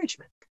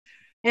encouragement.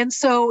 And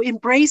so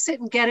embrace it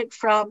and get it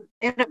and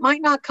it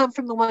might not come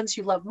from the ones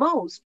you love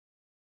most,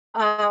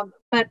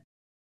 but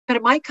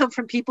it might come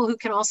from people who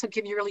can also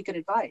give you really good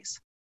advice.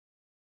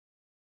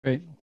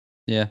 Great.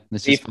 Yeah.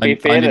 It's just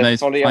finding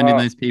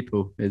those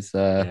people is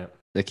the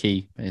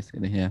key,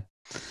 basically. Yeah.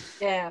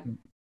 Yeah.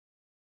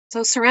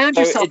 So surround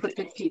yourself with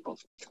good people.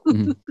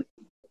 Mm-hmm.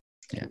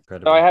 Yeah.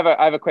 So I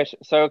have a question.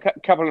 So a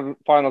couple of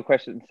final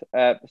questions.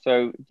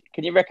 So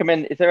can you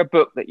recommend? Is there a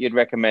book that you'd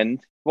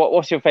recommend?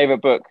 What's your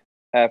favorite book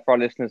for our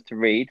listeners to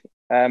read?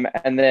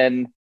 And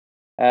then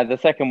the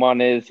second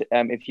one is,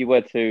 if you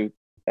were to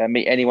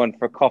meet anyone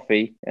for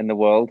coffee in the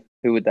world,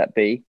 who would that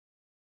be?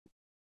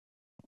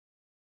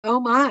 Oh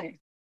my!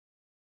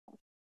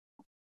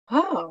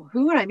 Oh,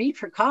 who would I meet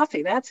for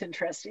coffee? That's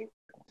interesting.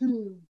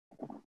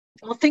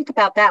 I'll think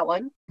about that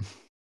one.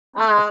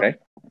 Okay.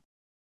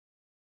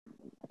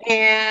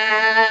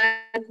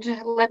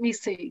 And let me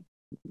see.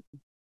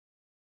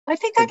 I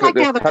think I'd like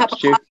to have a cup of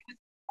coffee with the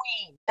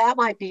Queen. That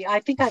might be. I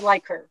think I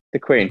like her. The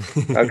Queen.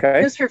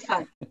 Okay. Just for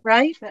fun,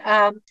 right?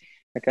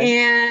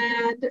 Okay.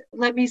 And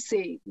let me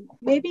see.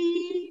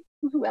 Maybe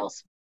who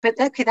else? But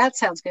okay, that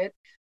sounds good.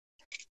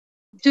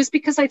 Just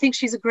because I think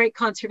she's a great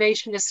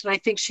conservationist, and I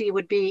think she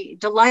would be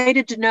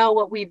delighted to know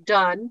what we've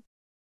done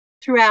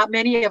throughout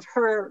many of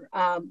her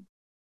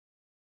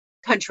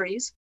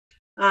countries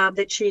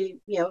that she,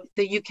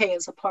 the UK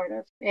is a part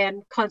of,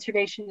 and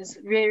conservation is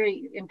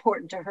very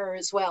important to her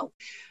as well.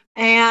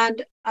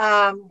 And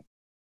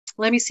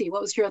let me see,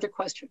 what was your other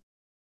question?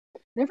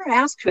 Never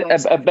asked who.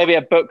 Maybe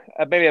a book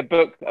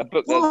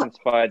that's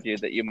inspired you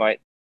that you might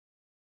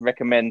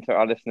recommend to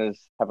our listeners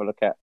have a look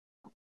at.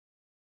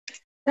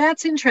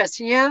 That's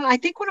interesting. Yeah, I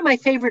think one of my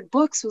favorite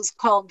books was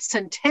called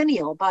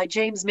Centennial by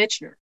James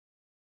Michener.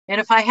 And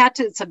if I had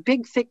to, it's a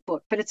big, thick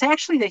book, but it's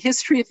actually the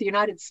history of the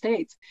United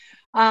States.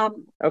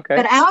 Okay.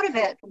 But out of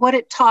it, what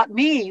it taught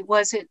me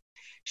was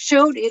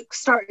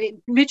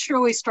Michener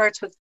always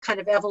starts with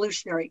kind of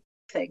evolutionary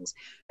things,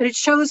 but it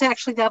shows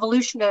actually the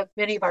evolution of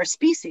many of our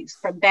species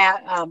from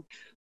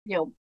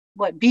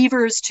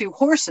beavers to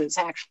horses,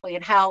 actually,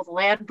 and how the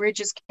land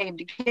bridges came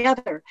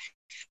together.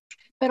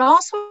 But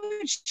also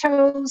it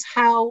shows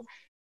how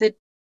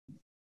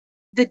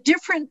the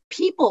different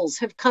peoples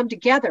have come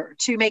together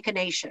to make a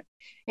nation.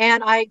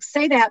 And I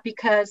say that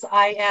because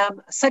I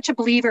am such a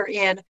believer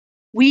in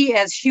we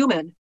as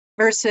human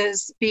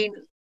versus being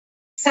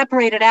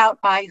separated out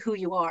by who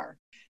you are.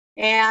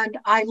 And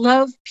I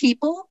love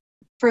people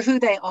for who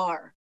they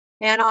are.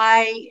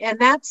 And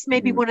that's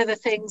maybe one of the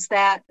things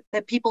that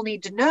people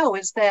need to know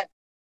is that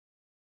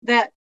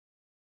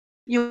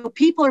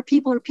people are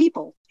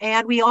people,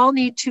 and we all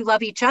need to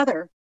love each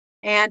other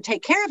and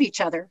take care of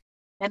each other.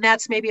 And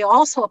that's maybe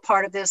also a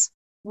part of this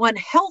One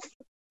Health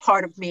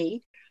part of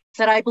me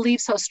that I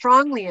believe so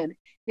strongly in,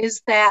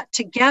 is that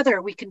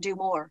together we can do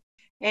more.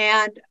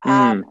 And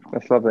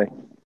that's lovely.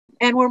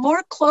 And we're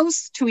more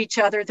close to each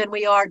other than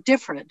we are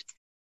different.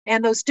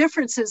 And those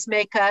differences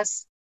make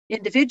us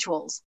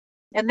individuals.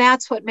 And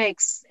that's what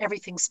makes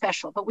everything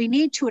special. But we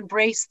need to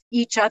embrace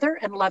each other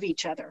and love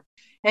each other.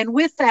 And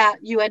with that,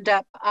 you end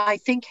up, I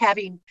think,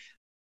 having,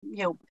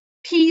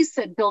 peace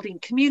and building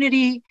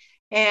community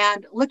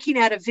and looking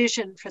at a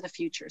vision for the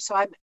future. So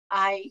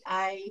I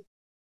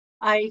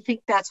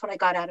think that's what I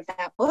got out of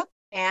that book.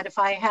 And if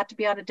I had to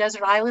be on a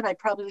desert island, I'd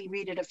probably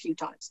read it a few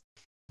times.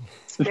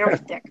 It's very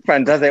thick.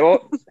 Fantastic.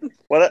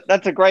 Well,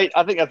 that's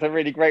a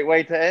really great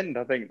way to end.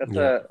 I think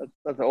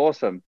that's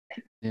awesome.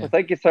 Yeah. Well,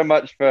 thank you so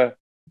much for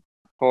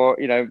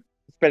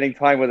spending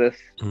time with us,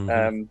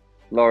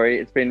 Laurie.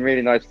 It's been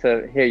really nice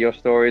to hear your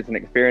stories and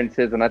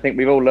experiences, and I think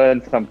we've all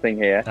learned something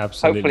here.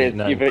 Absolutely.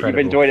 Hopefully you've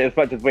enjoyed it as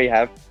much as we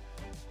have.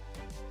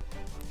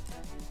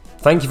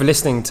 Thank you for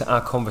listening to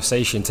our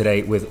conversation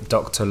today with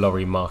Dr.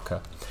 Laurie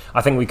Marker.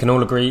 I think we can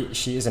all agree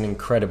she is an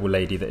incredible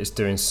lady that is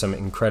doing some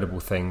incredible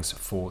things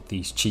for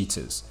these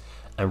cheetahs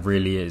and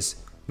really is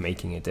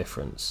making a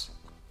difference.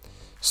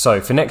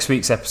 So for next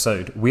week's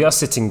episode, we are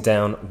sitting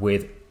down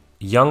with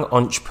young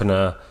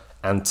entrepreneur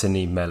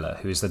Anthony Meller,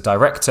 who is the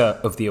director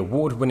of the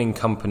award-winning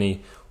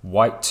company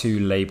White 2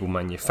 Label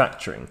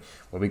Manufacturing,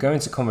 where we go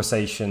into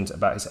conversations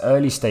about his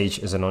early stage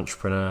as an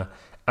entrepreneur,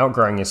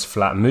 outgrowing his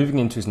flat, moving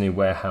into his new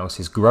warehouse,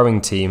 his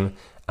growing team,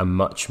 and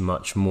much,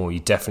 much more. You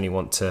definitely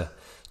want to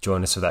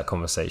join us for that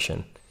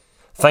conversation.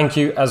 Thank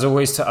you, as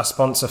always, to our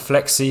sponsor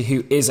Flexi,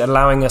 who is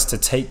allowing us to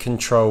take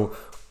control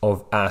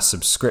of our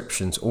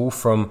subscriptions, all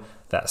from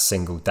that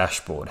single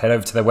dashboard. Head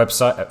over to their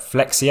website at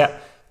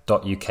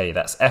flexiapp.uk.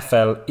 That's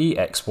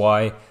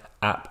FLEXY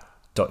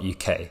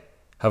app.uk.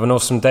 Have an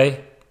awesome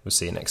day. We'll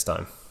see you next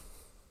time.